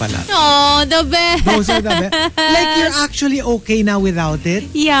meron pala. Oh, the best. Those are the best. Like you're actually okay now without it.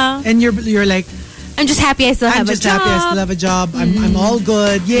 Yeah. And you're like, I'm just happy I still have a job. I'm just happy I still have a job. I'm all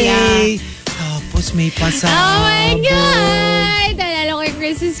good. Yay! Yeah. Tapos may pasabog. Oh my God! Nalala ko yung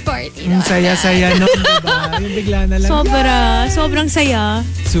Christmas party. Yung saya-saya nun, diba? Yung bigla na lang. Sobrang saya.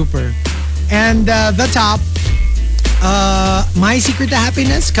 Super. And the top, my secret to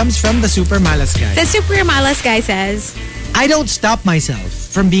happiness comes from the Super Malas guy. The Super Malas guy says, I don't stop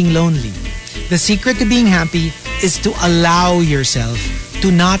myself from being lonely. The secret to being happy is to allow yourself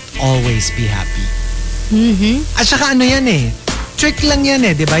to not always be happy. At saka ano yan eh, trick lang yan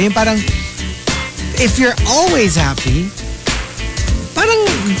eh, di ba? Yung parang, if you're always happy, parang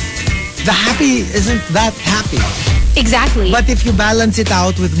the happy isn't that happy. Exactly. But if you balance it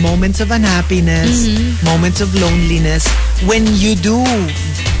out with moments of unhappiness, moments of loneliness, when you do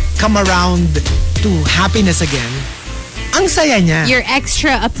come around to happiness again, ang saya niya. You're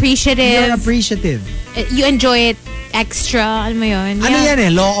extra appreciative. You're appreciative. You enjoy it extra. Ano mo yun? Ano yan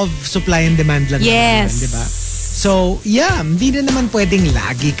eh, law of supply and demand lang. Yes. Naman, diba? So, yeah, hindi na naman pwedeng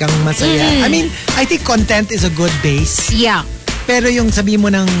lagi kang masaya. I mean, I think content is a good base. Yeah. Pero yung sabi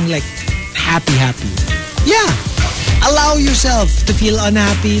mo ng like, happy. Yeah. Allow yourself to feel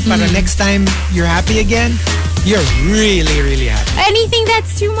unhappy para next time you're happy again, you're really, really happy. Anything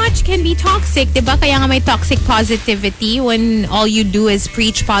that's too much can be toxic, diba? Kaya nga may toxic positivity when all you do is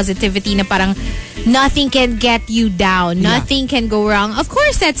preach positivity na parang nothing can get you down. Nothing can go wrong. Of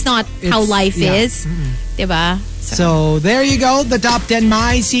course, that's not how life is. Diba? So there you go, the top 10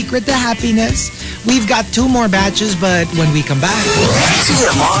 My Secret to Happiness. We've got 2 more batches, but when we come back,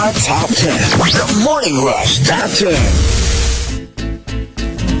 TMR Top 10, the Morning Rush Top 10.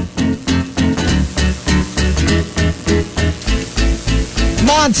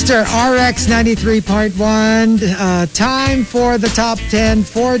 Monster RX 93 Part 1. Time for the top 10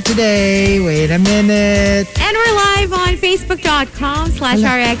 for today. Wait a minute. And we're live on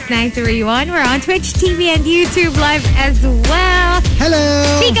Facebook.com/RX931. We're on Twitch TV and YouTube live as well.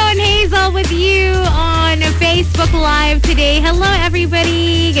 Hello. Chico and Hazel with you on Facebook Live today. Hello,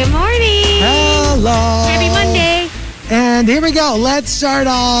 everybody. Good morning. Hello. Happy Monday. And here we go. Let's start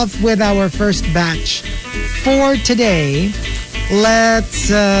off with our first batch for today.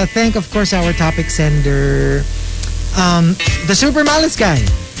 Let's thank, of course, our topic sender, the Super Malas guy.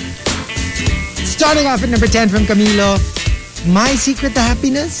 Starting off at number 10 from Camilo. My secret to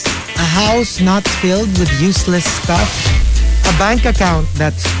happiness? A house not filled with useless stuff. A bank account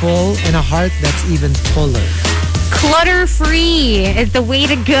that's full and a heart that's even fuller. Clutter-free is the way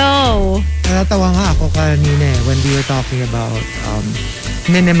to go. Natawa nga ako kanina when we were talking about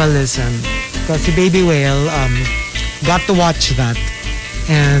minimalism. Because si Baby Whale got to watch that.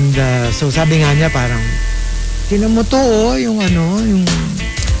 And so sabi nga niya parang, tinan mo to yung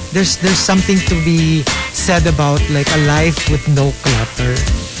there's something to be said about like a life with no clutter.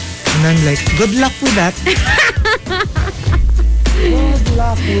 And I'm like, good luck with that. Good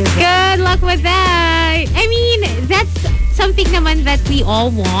luck with that. Good luck with that. I mean, that's something naman that we all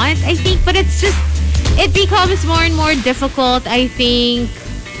want, I think. But it's just, it becomes more and more difficult, I think.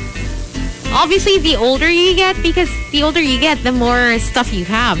 Obviously, the older you get, because the older you get, the more stuff you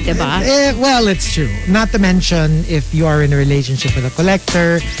have, diba? Well, it's true. Not to mention, if you are in a relationship with a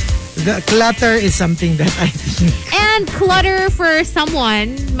collector, the clutter is something that I think... And clutter for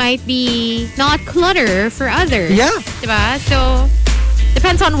someone might be not clutter for others. Yeah. Diba? So,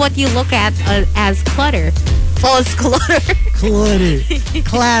 depends on what you look at as clutter. Well, it's clutter.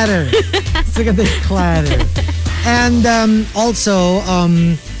 Clatter. Look at this clatter. And also...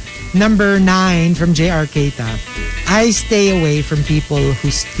 number 9 from JR Keita. I stay away from people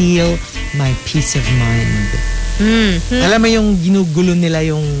who steal my peace of mind. Alam mo yung ginugulo nila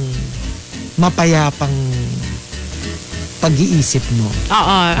yung mapayapang pag-iisip mo.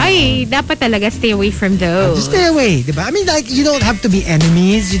 Ay, dapat talaga stay away from those. Just stay away, di ba? I mean, like, you don't have to be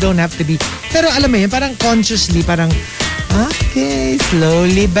enemies. You don't have to be... Pero alam mo yun, parang consciously, parang, okay,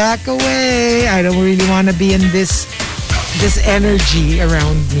 slowly back away. I don't really want to be in this energy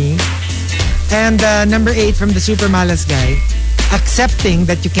around me. And number 8 from the Super Malas guy, accepting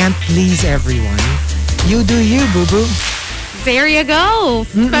that you can't please everyone. You do you, boo-boo. There you go.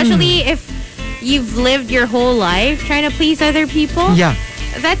 Especially if you've lived your whole life trying to please other people. Yeah.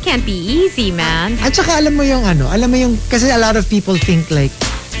 That can't be easy, man. At saka alam mo yung kasi a lot of people think like,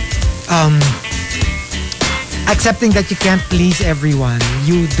 accepting that you can't please everyone,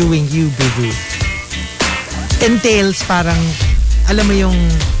 you doing you, boo-boo, entails parang, alam mo yung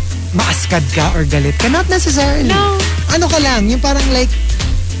maaskad ka or galit ka. Not necessarily. No. Ano ka lang, yung parang like,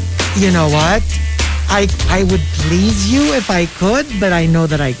 you know what? I would please you if I could, but I know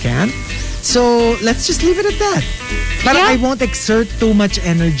that I can't. So, let's just leave it at that. Parang I won't exert too much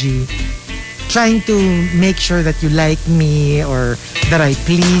energy trying to make sure that you like me or that I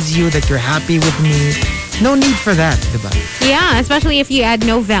please you, that you're happy with me. No need for that, diba? Yeah, especially if you add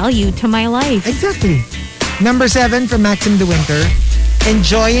no value to my life. Exactly. Number 7 from Maxim De Winter,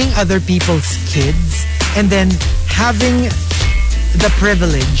 enjoying other people's kids and then having the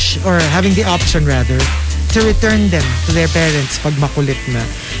privilege or having the option rather to return them to their parents pag makulit na.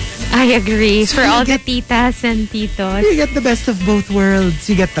 I agree. So For you all get- the titas and titos. You get the best of both worlds.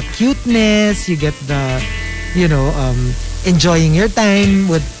 You get the cuteness, you get the, enjoying your time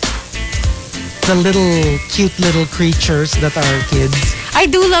with the cute little creatures that are kids. I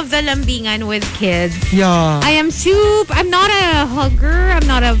do love the lambingan with kids. Yeah. I'm not a hugger. I'm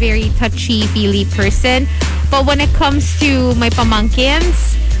not a very touchy-feely person. But when it comes to my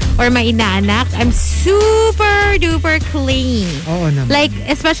pamangkins or my inaanak, I'm super duper clingy. Oo naman. Like,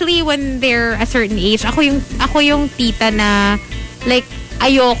 especially when they're a certain age. Ako yung tita na, like,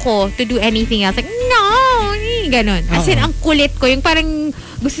 ayoko to do anything else. Like, no! Ganon. As in, ang kulit ko. Yung parang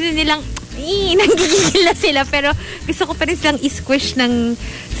gusto na nilang, nanggigigil na sila. Pero gusto ko pa rin silang isquish ng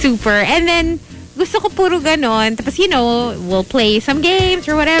super. And then, gusto ko puro ganon. Tapos, we'll play some games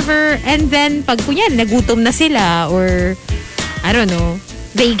or whatever. And then, pag kunyan, nagutom na sila or, I don't know,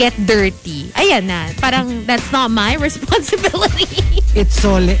 they get dirty. Ayan na. Parang, that's not my responsibility. It's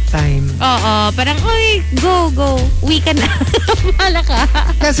sole time. Oo. Parang, oy, go. Uwi ka na. Mahala ka.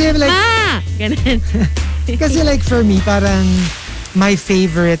 Kasi like, Ganun. kasi like for me, parang my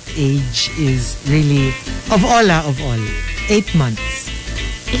favorite age is really, of all, 8 months.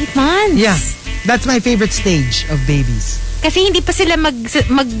 8 months? Yeah. That's my favorite stage of babies. Kasi hindi pa sila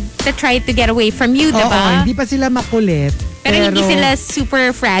mag-try to get away from you, Oo, diba? hindi pa sila makulit. Pero hindi sila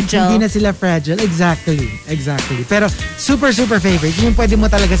super fragile. Hindi na sila fragile. Exactly. Pero super, super favorite. Yung pwede mo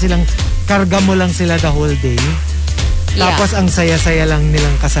talaga silang, karga mo lang sila the whole day. Yeah. Tapos ang saya-saya lang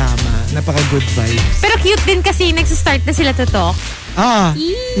nilang kasama. Napaka-good vibes. Pero cute din kasi nagsistart na sila to talk.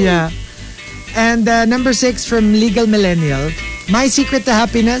 Yeah. And number 6 from Legal Millennial. My secret to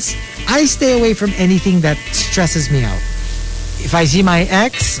happiness, I stay away from anything that stresses me out. If I see my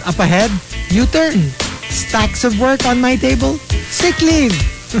ex up ahead, U-turn. Stacks of work on my table, sick leave.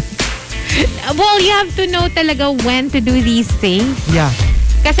 Well, you have to know talaga when to do these things. Yeah.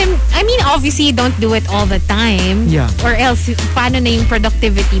 Kasi, I mean, obviously, you don't do it all the time. Yeah. Or else, paano na yung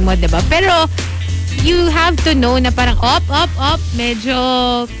productivity mo, diba? Pero, you have to know na parang, up,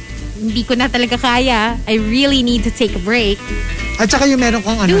 medyo, hindi ko na talaga kaya. I really need to take a break. At saka yung meron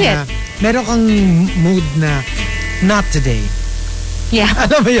kang meron kang mood na, not today. Yeah.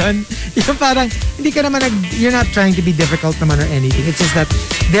 Alam mo yun? Yung parang, hindi ka naman you're not trying to be difficult naman or anything. It's just that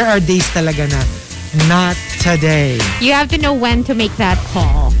there are days talaga na, not today. You have to know when to make that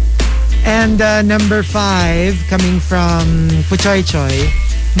call. And number 5, coming from Puchoy Choy,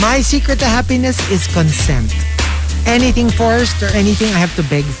 my secret to happiness is consent. Anything forced or anything I have to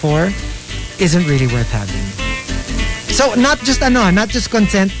beg for isn't really worth having. So, not just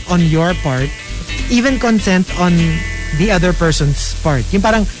consent on your part, even consent on the other person's part. Yung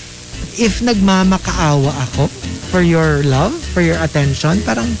parang, if nagmamakaawa ako for your love, for your attention,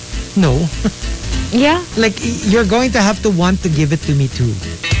 parang, no. Yeah. Like, you're going to have to want to give it to me too.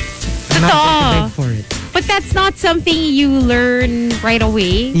 I'm not going to beg for it. But that's not something you learn right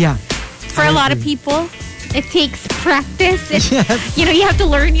away. Yeah. For a lot of people, it takes practice. Yes. You have to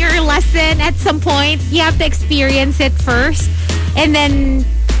learn your lesson at some point. You have to experience it first. And then,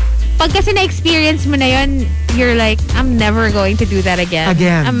 pag kasi na-experience mo na yun, you're like, I'm never going to do that again.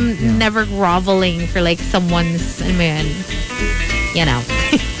 I'm never groveling for like someone's,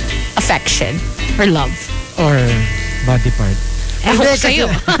 affection or love. Or body part. Ewan ko sa'yo.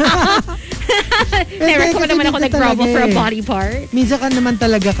 Never ko naman ako nag-grovel for a eh. body part. Minsan ka naman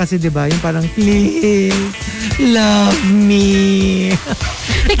talaga kasi, di ba? Yung parang, please, love me.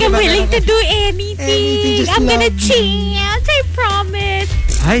 Like, I'm willing to do anything. Just I'm gonna love me. change. I promise.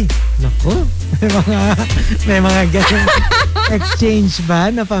 Ay, naku. May mga ganyung exchange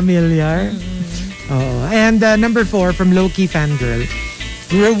ba na familiar? Oo. And number 4 from Low Key Fangirl.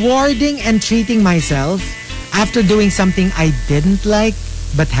 Rewarding and treating myself after doing something I didn't like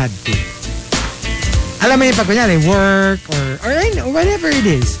but had to. Alam mo yung pag kunyari, work or whatever it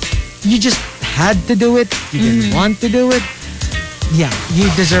is. You just had to do it. You didn't want to do it. Yeah, you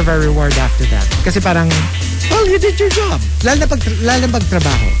deserve a reward after that. Kasi parang, well, you did your job. Lalo na pag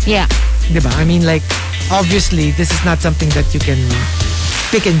trabaho. Yeah. Diba? I mean, like, obviously, this is not something that you can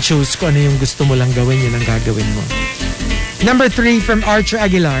pick and choose kung ano yung gusto mo lang gawin, yun ang gagawin mo. Number 3 from Archer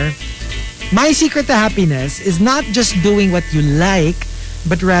Aguilar. My secret to happiness is not just doing what you like,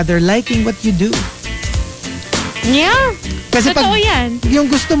 but rather liking what you do. Yeah. Kasi Totoo pag yan. yung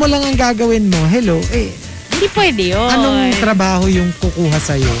gusto mo lang ang gagawin mo, hello, Hindi pwede yun. anong trabaho yung kukuha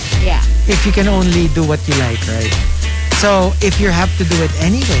sa'yo? Yeah. If you can only do what you like, right? So, if you have to do it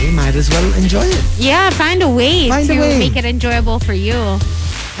anyway, might as well enjoy it. Yeah, find a way to make it enjoyable for you.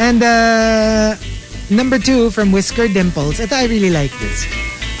 And number 2 from Whisker Dimples. Ito, I really like this.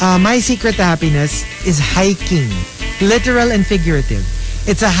 My secret to happiness is hiking. Literal and figurative.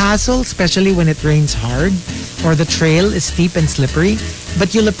 It's a hassle, especially when it rains hard or the trail is steep and slippery.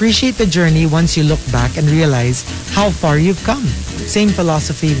 But you'll appreciate the journey once you look back and realize how far you've come. Same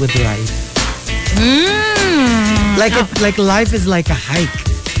philosophy with life. Like life is like a hike.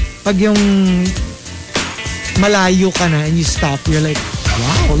 Pag yung malayo ka na and you stop, you're like,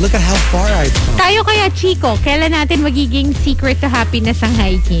 wow, look at how far I've come. Tayo kaya, Chico, kailan natin magiging secret to happiness ang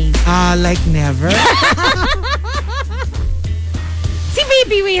hiking? Like never. Si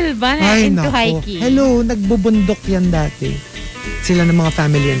Baby Whale ba na into hiking? Hello, nagbubundok yan dati. Sila ng mga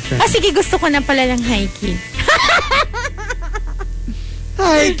family and friends. Sige, gusto ko na pala ng hiking.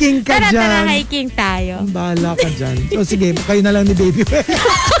 Hiking ka dyan. Tara, hiking tayo. Bahala ka dyan. O sige, kayo na lang ni Baby Whale.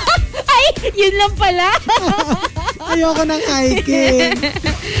 Ay, yun lang pala. Ayoko ng hiking.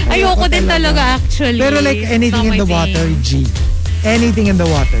 Ayoko din talaga actually. Pero like anything in the water, G. Anything in the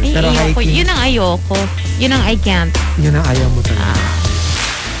water. Ay, pero ayoko. hiking. Yun ang ayoko. Yun ang I can't. Yun ang ayaw mo talaga.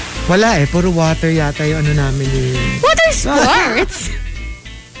 Wala puro water yata yung ano namin Water sports?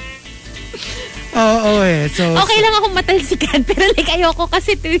 Oo So, okay lang akong matalsikan pero like ayoko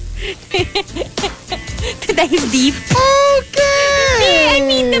kasi to dive deep. Okay! I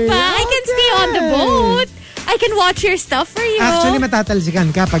mean, diba? I can stay on the boat. I can watch your stuff for you. Actually,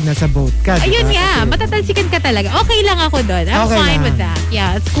 matatalsikan ka pag nasa boat ka. Ayun diba? nga, matatalsikan ka talaga. Okay lang ako doon. I'm Okay fine lang. with that.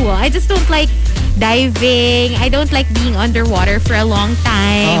 Yeah, it's cool. I just don't like diving. I don't like being underwater for a long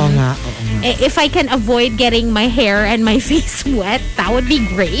time. Oo nga. If I can avoid getting my hair and my face wet, that would be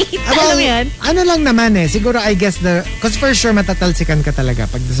great. Alam mo yun? Ano lang naman siguro I guess because for sure matatalsikan ka talaga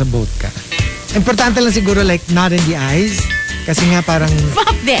pag nasa boat ka. Importante lang siguro like not in the eyes. Kasi nga parang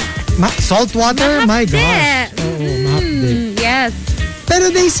Mahapde. Salt water? My gosh. Oo, mahapde. Yes. Pero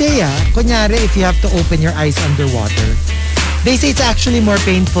they say kunyari if you have to open your eyes underwater, they say it's actually more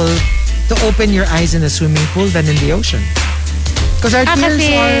painful to open your eyes in a swimming pool than in the ocean. Because our tears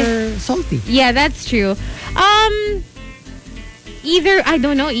are salty. Yeah, that's true. I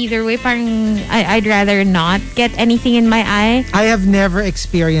don't know, either way, parang I'd rather not get anything in my eye. I have never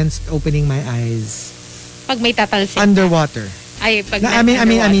experienced opening my eyes Pag may tatalsik. underwater. Pag I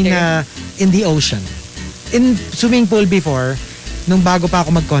mean, in the ocean. In swimming pool before, nung bago pa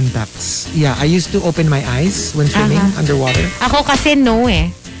ako mag-contacts, I used to open my eyes when swimming underwater. Ako kasi no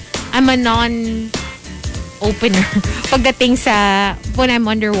I'm a non-opener pagdating sa when I'm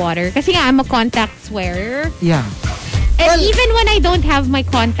underwater. Kasi nga, I'm a contacts wearer. Yeah. And even when I don't have my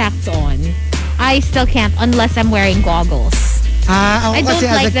contacts on, I still can't unless I'm wearing goggles. Ako I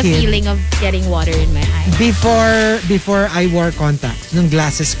kasi don't like as a the kid, feeling of getting water in my eye. Before I wore contacts, nung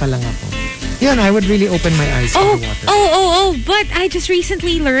glasses pa lang ako, I would really open my eyes underwater. But I just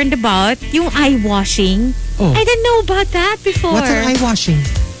recently learned about yung eye washing. Oh. I didn't know about that before. What's an eye washing?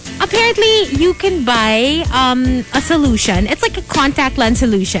 Apparently, you can buy a solution. It's like a contact lens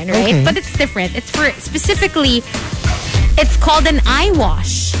solution, right? Okay. But it's different. It's for specifically, it's called an eye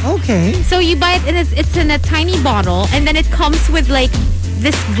wash. Okay. So you buy it, and it's in a tiny bottle, and then it comes with like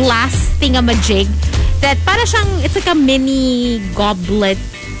this glass thingamajig that para siyang, it's like a mini goblet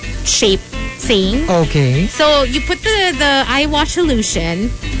shape thing. Okay. So you put the eye wash solution,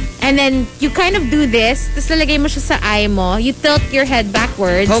 and then you kind of do this. Tapos lalagay mo siya sa eye mo. You tilt your head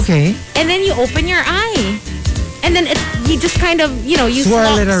backwards. Okay. And then you open your eye. And then you just kind of, you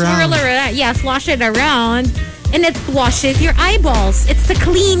swirl it around. Swirl it around. Yeah, slosh it around. And it washes your eyeballs. It's to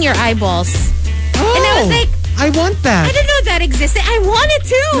clean your eyeballs. Oh, and I was like, I want that. I didn't know that existed. I want it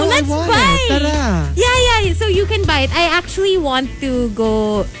too. No, Let's I want buy. it. Tara. Yeah. So you can buy it. I actually want to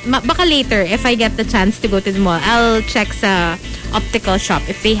go. Baka later, if I get the chance to go to the mall, I'll check sa optical shop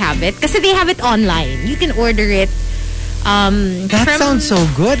if they have it. Kasi they have it online. You can order it. That sounds so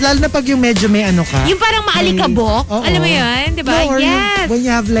good. Lalo na pag yung medyo may ano ka. Yung parang maalikabok. Alam mo yun? Diba? No, or yes. when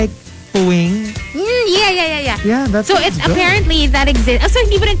you have like pooing. Yeah. Yeah, that's so it's good. apparently that exists. So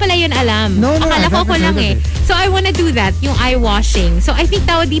hindi mo rin pala yun alam. No, Akala I've ko never lang heard of it. So I wanna do that, yung eye washing. So I think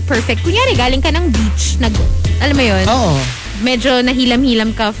that would be perfect. Kunyari, galing ka ng beach. Alam mo yun? Oo. Medyo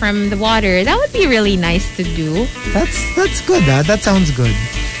nahilam-hilam ka from the water. That would be really nice to do. That's good. That sounds good.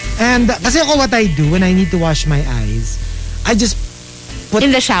 And kasi ako what I do when I need to wash my eyes, I just put...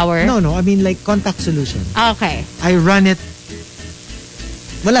 In the shower? No. I mean like contact solution. Okay. I run it.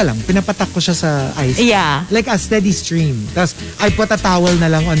 Wala lang. Pinapatak ko siya sa eyes. Yeah. Like a steady stream. Tapos I put a towel na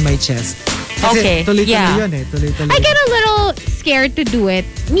lang on my chest. Kasi Okay. tuloy-tuloy yun Tuloy-tuloy. I get a little scared to do it.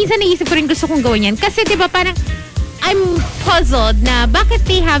 Minsan naisip ko rin gusto kong gawin yan. Kasi diba parang I'm puzzled na bakit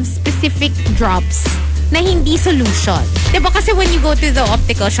they have specific drops na hindi solution. Diba kasi when you go to the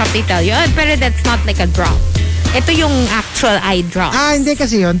optical shop, they tell you, pero that's not like a drop. Ito yung actual eye drops. Hindi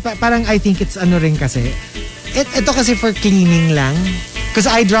kasi yun. Parang I think it's ano rin kasi. Ito kasi for cleaning lang. Because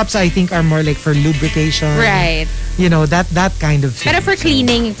eye drops, I think, are more like for lubrication. Right. You know, that kind of thing. Pero for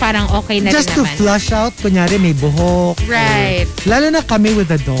cleaning, parang okay na Just rin to naman. flush out, kunyari may buhok. Right. Lalo na kami with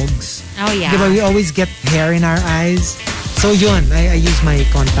the dogs. Oh, yeah. Diba, we always get hair in our eyes. So yun, I use my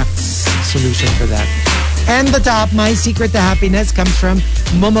contacts solution for that. And the top, my secret to happiness comes from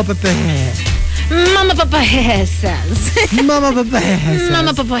Mama Pepe. Mama Papa says. Mama Pepe says.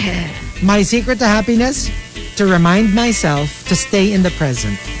 Mama Papa. My secret to happiness? To remind myself to stay in the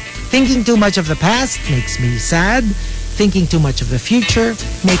present. Thinking too much of the past makes me sad. Thinking too much of the future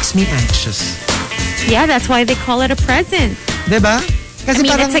makes me anxious. Yeah, that's why they call it a present. Diba? Kasi I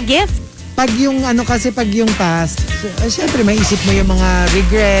mean, parang, it's a gift. pag yung past, syempre may isip mo yung mga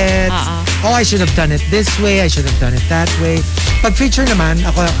regrets. Oh, I should have done it this way. I should have done it that way. Pag future naman,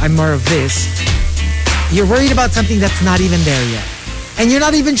 I'm more of this. You're worried about something that's not even there yet. And you're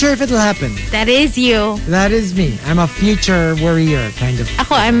not even sure if it'll happen. That is you. That is me. I'm a future worrier kind of.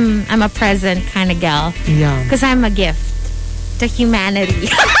 Ako, I'm a present kind of gal. Yeah. Because I'm a gift to humanity.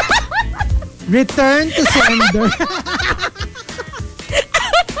 Return to sender.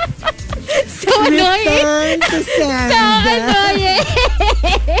 So annoying. Return to sender. So annoying.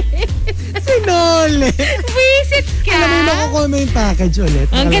 Sinole. Visit ka. Alam mo, nakukuha mo yung package ulit.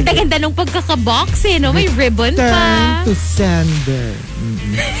 Ang ganda-ganda nung pagkakabox eh, no? May ribbon Return pa. to sender.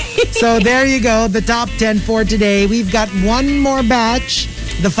 So there you go. The top 10 for today. We've got one more batch.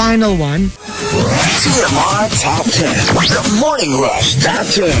 The final one. TMR Top 10. The Morning Rush Top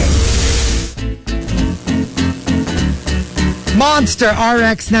 10. Monster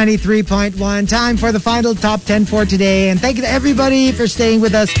RX 93.1. Time for the final top 10 for today. And thank you to everybody for staying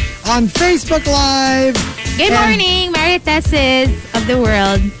with us on Facebook Live. Good morning, Mariteses of the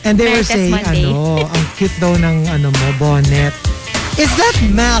world. And they were Marites saying, Monday. ang cute daw ng mo, bonnet. Is that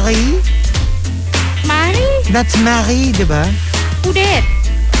Marie? Mari? That's Marie, di ba? Who did?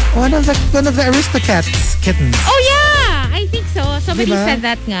 One of the Aristocats kittens. Oh yeah! I think so. Somebody Diba? said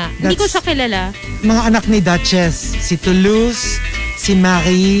that nga. Hindi ko siya kilala. Mga anak ni Duchess. Si Toulouse, si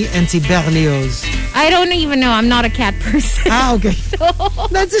Marie, and si Berlioz. I don't even know. I'm not a cat person. Okay.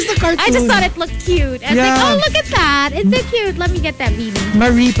 That's just a cartoon. I just thought it looked cute. I was Yeah. like, oh, look at that. It's so cute. Let me get that baby.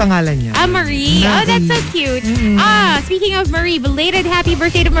 Marie pangalan niya. Marie. Oh, that's so cute. Speaking of Marie, belated happy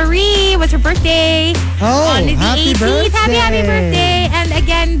birthday to Marie. What's her birthday? Oh, On the happy 18th. Happy birthday. And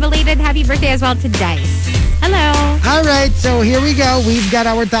again, belated happy birthday as well to Dice. Hello. All right, so here we go. We've got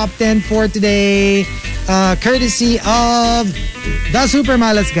our top 10 for today. Courtesy of the Super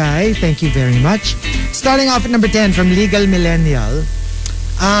Malas Guy. Thank you very much. Starting off at number 10 from Legal Millennial.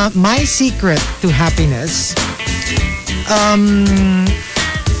 My secret to happiness.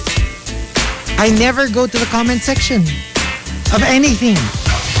 I never go to the comment section of anything.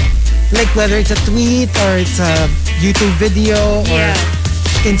 Like whether it's a tweet or it's a YouTube video or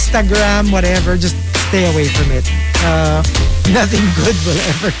Instagram, whatever. Just stay away from it. Nothing good will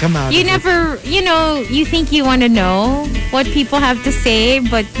ever come out. You never, you think you want to know what people have to say,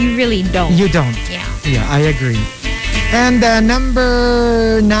 but you really don't. You don't. Yeah, I agree. And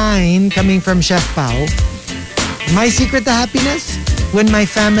number 9, coming from Chef Pao. My secret to happiness? When my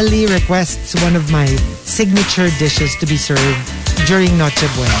family requests one of my signature dishes to be served during Noche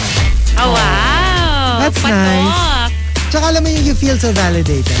Buena. Oh, wow. That's Patok. nice. Tsaka alam mo you feel so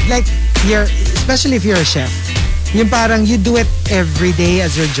validated. Like, especially if you're a chef, yung parang you do it every day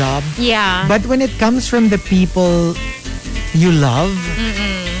as your job. Yeah. But when it comes from the people you love,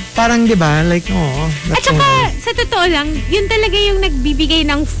 parang diba, like, oh, At that's so saka, nice. sa totoo lang, yun talaga yung nagbibigay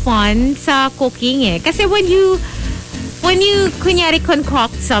ng fun sa cooking eh. Kasi when you kunyari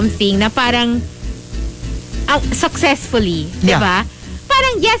concoct something na parang successfully, Yeah. diba?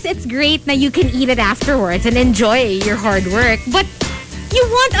 Parang yes, it's great na you can eat it afterwards and enjoy your hard work, but you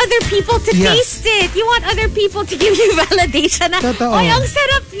want other people to Yes. taste it. You want other people to give you validation na, Totoo. oy, ang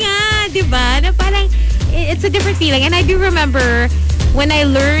sarap nga, diba? Na parang, it's a different feeling. And I do remember when I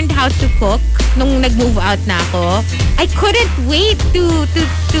learned how to cook, nung nag-move out na ako, I couldn't wait to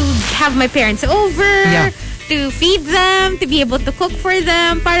have my parents over, to feed them, to be able to cook for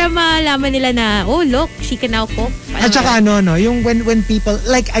them, para malaman nila na, oh, look, she can now cook. At saka yung when people,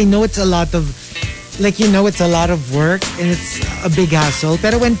 like, I know it's a lot of, like, it's a lot of work and it's a big hassle,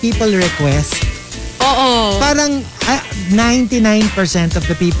 pero when people request, parang 99% of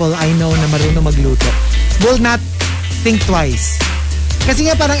the people I know na marunong magluto will not think twice.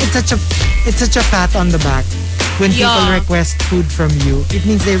 Kasi nga parang it's such a pat on the back when people request food from you. It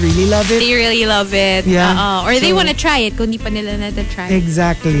means they really love it. They really love it. Yeah. Or they want to try it kung di pa nila na-try.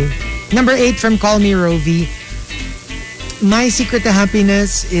 Exactly. Number 8 from Call Me Rovi. My secret to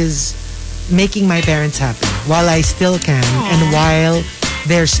happiness is making my parents happy while I still can and while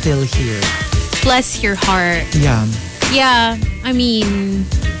they're still here. Bless your heart. Yeah. Yeah, I mean,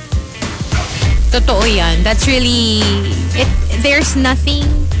 totoo yan. That's really, there's nothing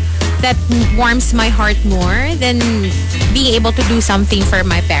that warms my heart more than being able to do something for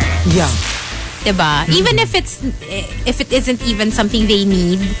my parents. Yeah. Diba? Even if it isn't even something they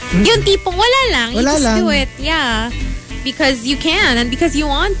need, yung tipong wala lang, you just do it. Yeah. Because you can and because you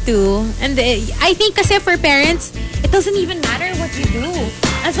want to. And I think kasi for parents, it doesn't even matter what you do.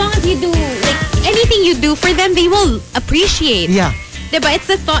 As long as you do, like, anything you do for them, they will appreciate. Yeah. Diba? It's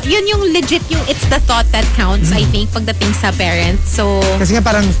the thought, yun yung legit, it's the thought that counts, I think, pagdating sa parents. So, kasi nga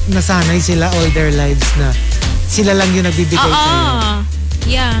parang nasanay sila all their lives na sila lang yung nagbibigay sa'yo.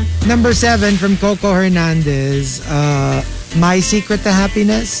 Yeah. Number 7 from Coco Hernandez. My secret to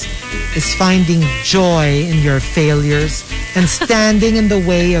happiness is finding joy in your failures and standing in the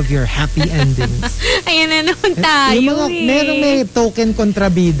way of your happy endings. Ayan na naman tayo Merong may token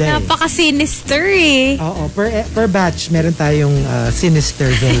kontrabida. Napaka-sinister eh. Oo. Per batch, meron tayong sinister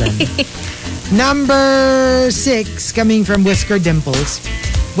villain. Number 6, coming from Whisker Dimples.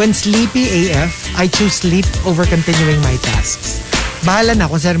 When sleepy AF, I choose sleep over continuing my tasks. Bahala na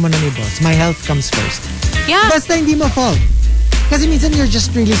kung sermon na ni boss. My health comes first. Yeah. Basta hindi mo fault. Kasi minsan you're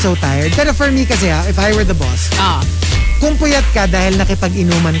just really so tired. Pero for me kasi if I were the boss, kung puyat ka dahil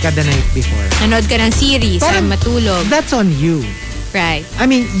nakipag-inuman ka the night before. Nanood ka ng series, parang matulog. That's on you. Right. I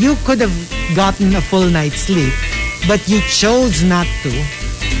mean, you could have gotten a full night's sleep, but you chose not to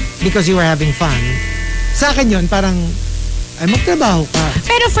because you were having fun. Sa akin yun, parang, ay magtrabaho ka.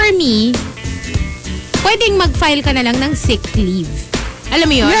 Pero for me, pwedeng mag-file ka na lang ng sick leave. Alam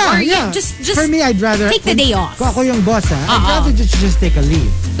mo yun? Yeah. Just for me, I'd rather take the day off. Kung ako yung boss, I'd rather just take a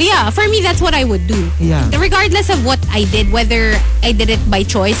leave. But yeah, for me, that's what I would do. Yeah. Regardless of what I did, whether I did it by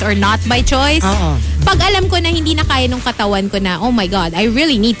choice or not by choice, pag alam ko na hindi na kaya nung katawan ko na, oh my God, I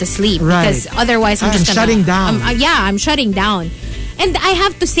really need to sleep. Right. Because otherwise, I'm just shutting down. I'm shutting down. And I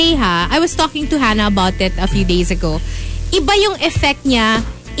have to say I was talking to Hannah about it a few days ago. Iba yung effect niya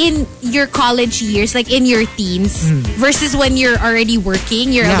in your college years, like in your teens, versus when you're already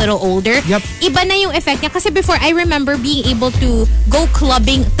working, you're a little older. Yep. Iba na yung effect niya. Kasi before, I remember being able to go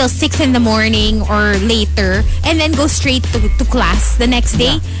clubbing till 6 in the morning or later and then go straight to class the next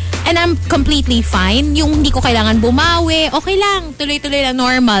day. Yeah. And I'm completely fine. Yung hindi ko kailangan bumawi, okay lang, tuloy-tuloy lang,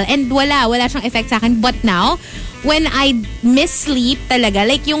 normal. And wala siyang effect sa akin. But now, when I miss sleep talaga,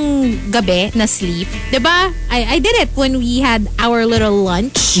 like yung gabi na sleep, diba? I did it when we had our little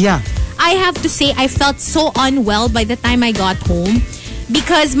lunch. Yeah. I have to say, I felt so unwell by the time I got home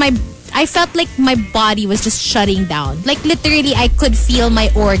because I felt like my body was just shutting down. Like literally, I could feel my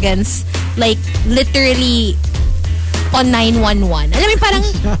organs like literally on 911. Alam mo parang,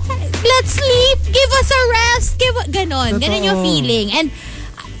 let's sleep, give us a rest, ganon yung feeling. And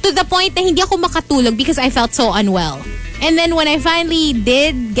to the point na hindi ako makatulog because I felt so unwell. And then when I finally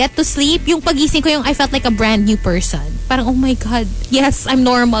did get to sleep, yung pagising ko I felt like a brand new person. Parang, oh my God, yes, I'm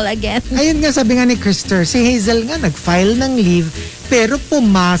normal again. Ayun nga, sabi nga ni Krister, si Hazel nga nag-file ng leave, pero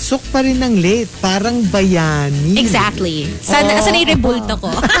pumasok pa rin ng late. Parang bayani. Exactly. Sana yung rebulto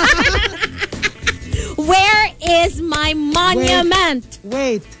ko. Where is my monument?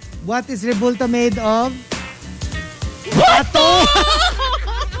 Wait. What is rebulto made of? Bato!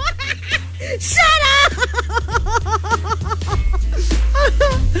 Shut up!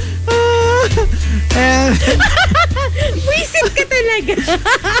 And Wisit ka talaga.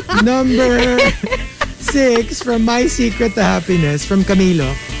 number 6 from My Secret to Happiness from Camilo.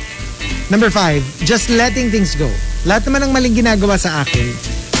 Number 5, just letting things go. Lahat naman ng maling ginagawa sa akin,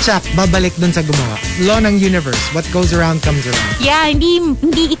 tsak, babalik dun sa gumawa. Law ng universe. What goes around comes around. Yeah,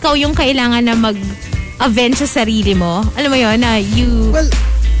 hindi ikaw yung kailangan na mag-avenge sa sarili mo. Alam mo yun, na you... Well,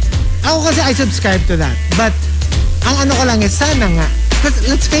 ako kasi I subscribe to that. But, ang ano ko lang is, sana nga. Because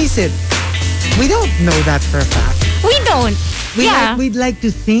let's face it, we don't know that for a fact. We don't. We'd like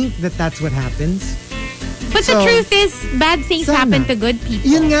to think that that's what happens. But the truth is, bad things happen to good people.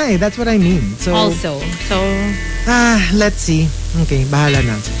 Yun nga that's what I mean. So, also. So, let's see. Okay, bahala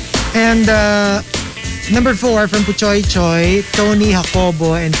na. And number 4 from Puchoy Choy, Tony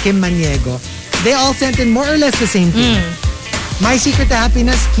Jacobo, and Kim Maniego. They all sent in more or less the same thing. My secret to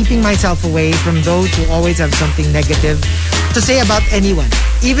happiness, keeping myself away from those who always have something negative to say about anyone.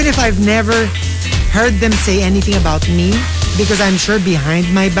 Even if I've never heard them say anything about me, because I'm sure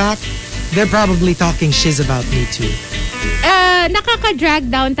behind my back, they're probably talking shiz about me too.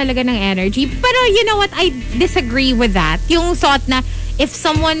 Nakaka-drag down talaga ng energy. Pero you know what? I disagree with that. Yung thought na if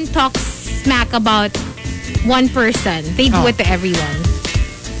someone talks smack about one person, they do it to everyone.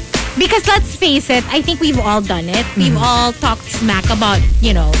 Because let's face it, I think we've all done it. We've all talked smack about,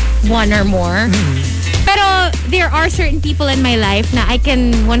 one or more. Pero there are certain people in my life na I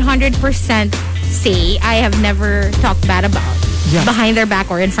can 100% say I have never talked bad about. Yeah. Behind their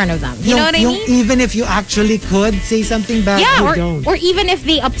back or in front of them. You know what I mean? Even if you actually could say something bad, you don't. Or even if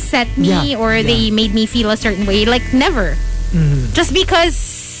they upset me or they made me feel a certain way, like never. Just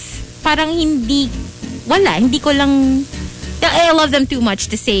because parang hindi ko lang, I love them too much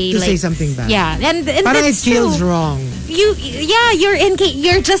to say something bad. Yeah, and parang it that's feels true. wrong.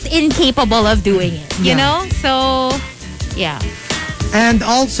 You're just incapable of doing it. You know? So, yeah. And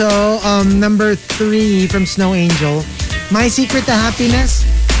also, number 3 from Snow Angel, my secret to happiness,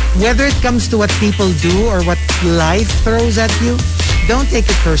 whether it comes to what people do or what life throws at you, don't take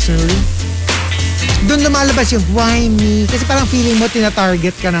it personally. Doon lumalabas yung why me? Kasi parang feeling mo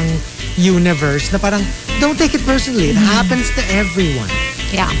tinatarget ka ng universe na parang don't take it personally. It happens to everyone.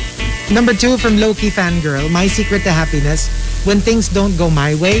 Yeah. Number 2 from Low-Key Fangirl, my secret to happiness, when things don't go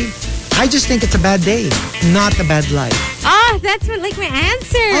my way, I just think it's a bad day, not a bad life. That's my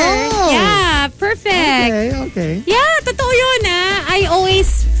answer. Oh. Yeah, perfect. Okay. Yeah, totoo yun I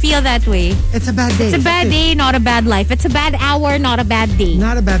always feel that way. It's a bad day. It's a bad day, not a bad life. It's a bad hour, not a bad day.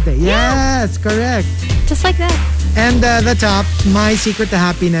 Not a bad day. Yes, correct. Just like that. And the top, my secret to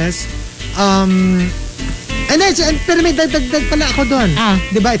happiness, pero may dagdag pala ako doon.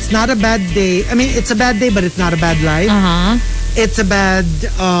 Diba? It's not a bad day. I mean, it's a bad day, but it's not a bad life. It's a bad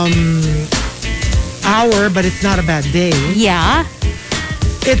hour, but it's not a bad day. Yeah.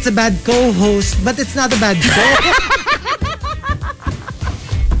 It's a bad co-host, but it's not a bad show.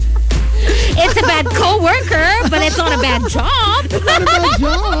 It's a bad co-worker, but it's not a bad job. It's not a bad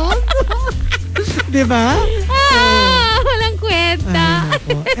job. Diba? Walang kwenta.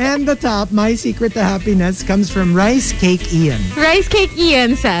 And the top, my secret to happiness, comes from Rice Cake Ian. Rice Cake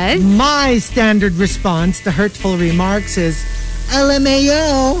Ian says, my standard response to hurtful remarks is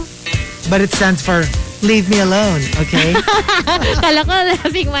LMAO. But it stands for leave me alone, okay? Kala ko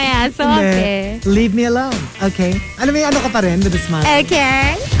laughing my ass off eh. Leave me alone, okay? Ano may ano ka pa rin with a smile?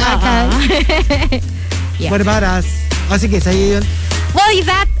 Okay. Yeah. What about us? Sige, sa'yo yun. Well,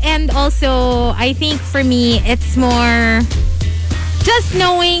 that and also, I think for me, it's more just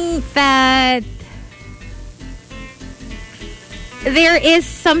knowing that there is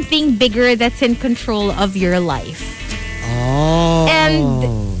something bigger that's in control of your life. Oh. And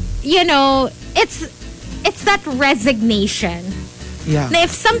it's that resignation. Yeah. Now,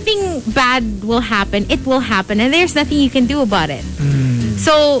 if something bad will happen, it will happen, and there's nothing you can do about it.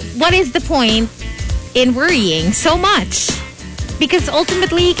 So, what is the point in worrying so much? Because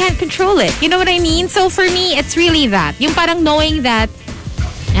ultimately, you can't control it. You know what I mean? So, for me, it's really that. Yung parang knowing that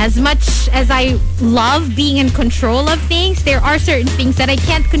as much as I love being in control of things, there are certain things that I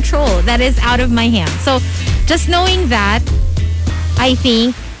can't control that is out of my hands. So, just knowing that, I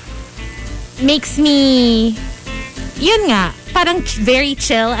think, makes me, yun nga, parang very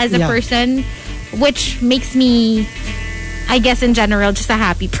chill as a person, which makes me, I guess in general, just a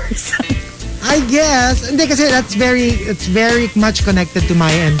happy person. I guess. Hindi kasi it's very much connected to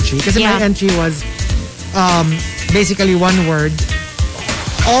my entry. Kasi my entry was basically one word.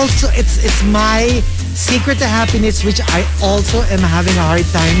 Also, it's my secret to happiness, which I also am having a hard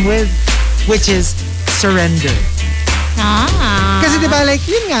time with, which is surrender. Kasi diba, like,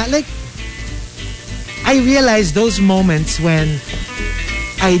 yun nga, like, I realize those moments when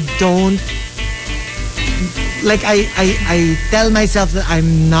I don't, like, I tell myself that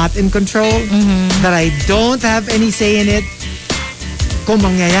I'm not in control, that I don't have any say in it. Kung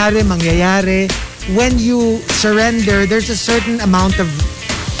mangyayari, mangyayari. When you surrender, there's a certain amount of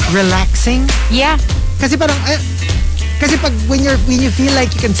relaxing. Yeah. Kasi parang, kasi pag when you feel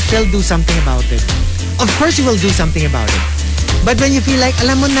like you can still do something about it, of course you will do something about it. But when you feel like,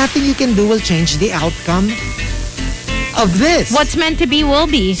 alam mo, nothing you can do will change the outcome of this. What's meant to be will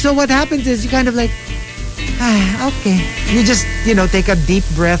be. So what happens is you kind of like, okay. You just, take a deep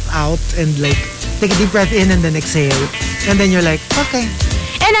breath out and like, take a deep breath in and then exhale. And then you're like, okay.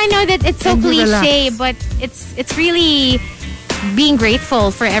 And I know that it's so cliche, but it's really being grateful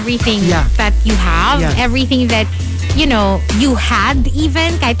for everything that you have. Yeah. Everything that, you had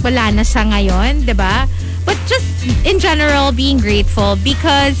even, kahit wala na siya ngayon, diba? But just in general, being grateful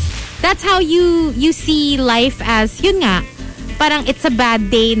because that's how you see life as, yun nga, parang it's a bad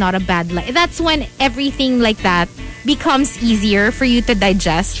day, not a bad life. That's when everything like that becomes easier for you to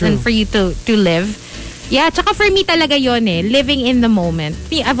digest and for you to live. Yeah, tsaka for me talaga yun living in the moment.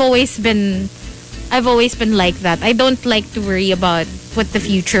 I've always been like that. I don't like to worry about what the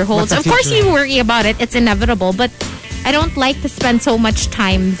future holds. Of course you worry about it. It's inevitable. But I don't like to spend so much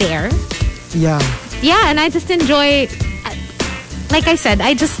time there. Yeah. Yeah, and I just enjoy, like I said,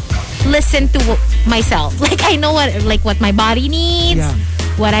 I just listen to myself. Like I know what my body needs,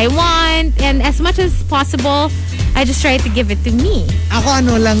 what I want, and as much as possible, I just try to give it to me. Ako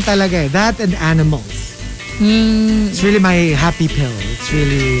ano lang talaga, that and animals. It's really my happy pill. It's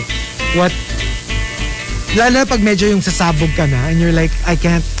really what, lalo pag medyo yung sasabog ka na and you're like, I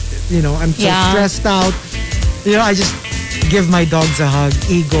can't, I'm so stressed out. I just give my dogs a hug.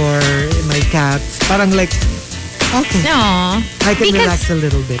 Igor, my cats. Parang like, okay. No. I can relax a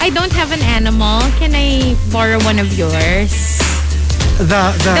little bit. I don't have an animal. Can I borrow one of yours?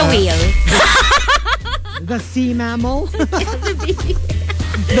 The whale. The sea mammal?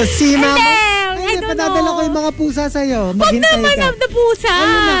 The sea mammal? I don't Padadala know. ko yung mga pusa sa'yo. Huwag naman ka. of the pusa.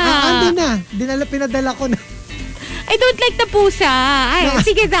 Andun na. Pinadala ko na. I don't like the pusa. Ay,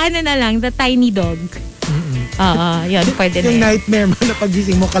 sige, daanan na lang. The tiny dog. Yun, pwede na Yung yun. nightmare mo na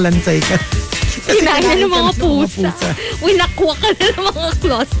pagising mo kalansay ka. Kinain na ng mga pusa. Winakwa ka na ng mga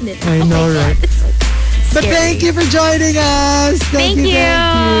claws nila. I know, right? But thank you for joining us. Thank you.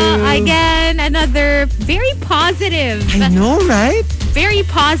 Again, another very positive. I know, right? Very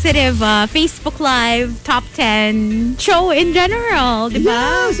positive Facebook Live Top 10 show in general, diba?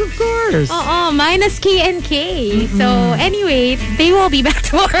 Yes, of course. Minus K and K. So anyway, they will be back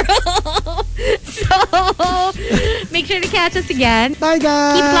tomorrow. So make sure to catch us again. Bye,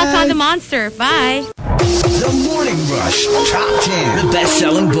 guys. Keep locked on the monster. Bye. The Morning Rush Top 10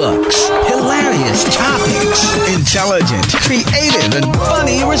 best-selling books. Hilarious topics. Intelligent, creative, and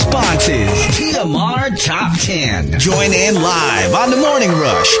funny responses. TMR Top 10. Join in live on The Morning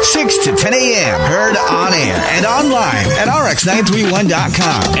Rush, 6 to 10 a.m. Heard on air and online at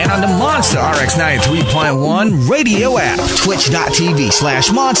rx931.com. And on the Monster RX 93.1 radio app.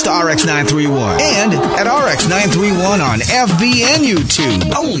 Twitch.tv/MonsterRX931. And at RX931 on FB and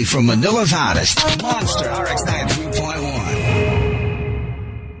YouTube. Only from Manila's hottest. Monster RX931.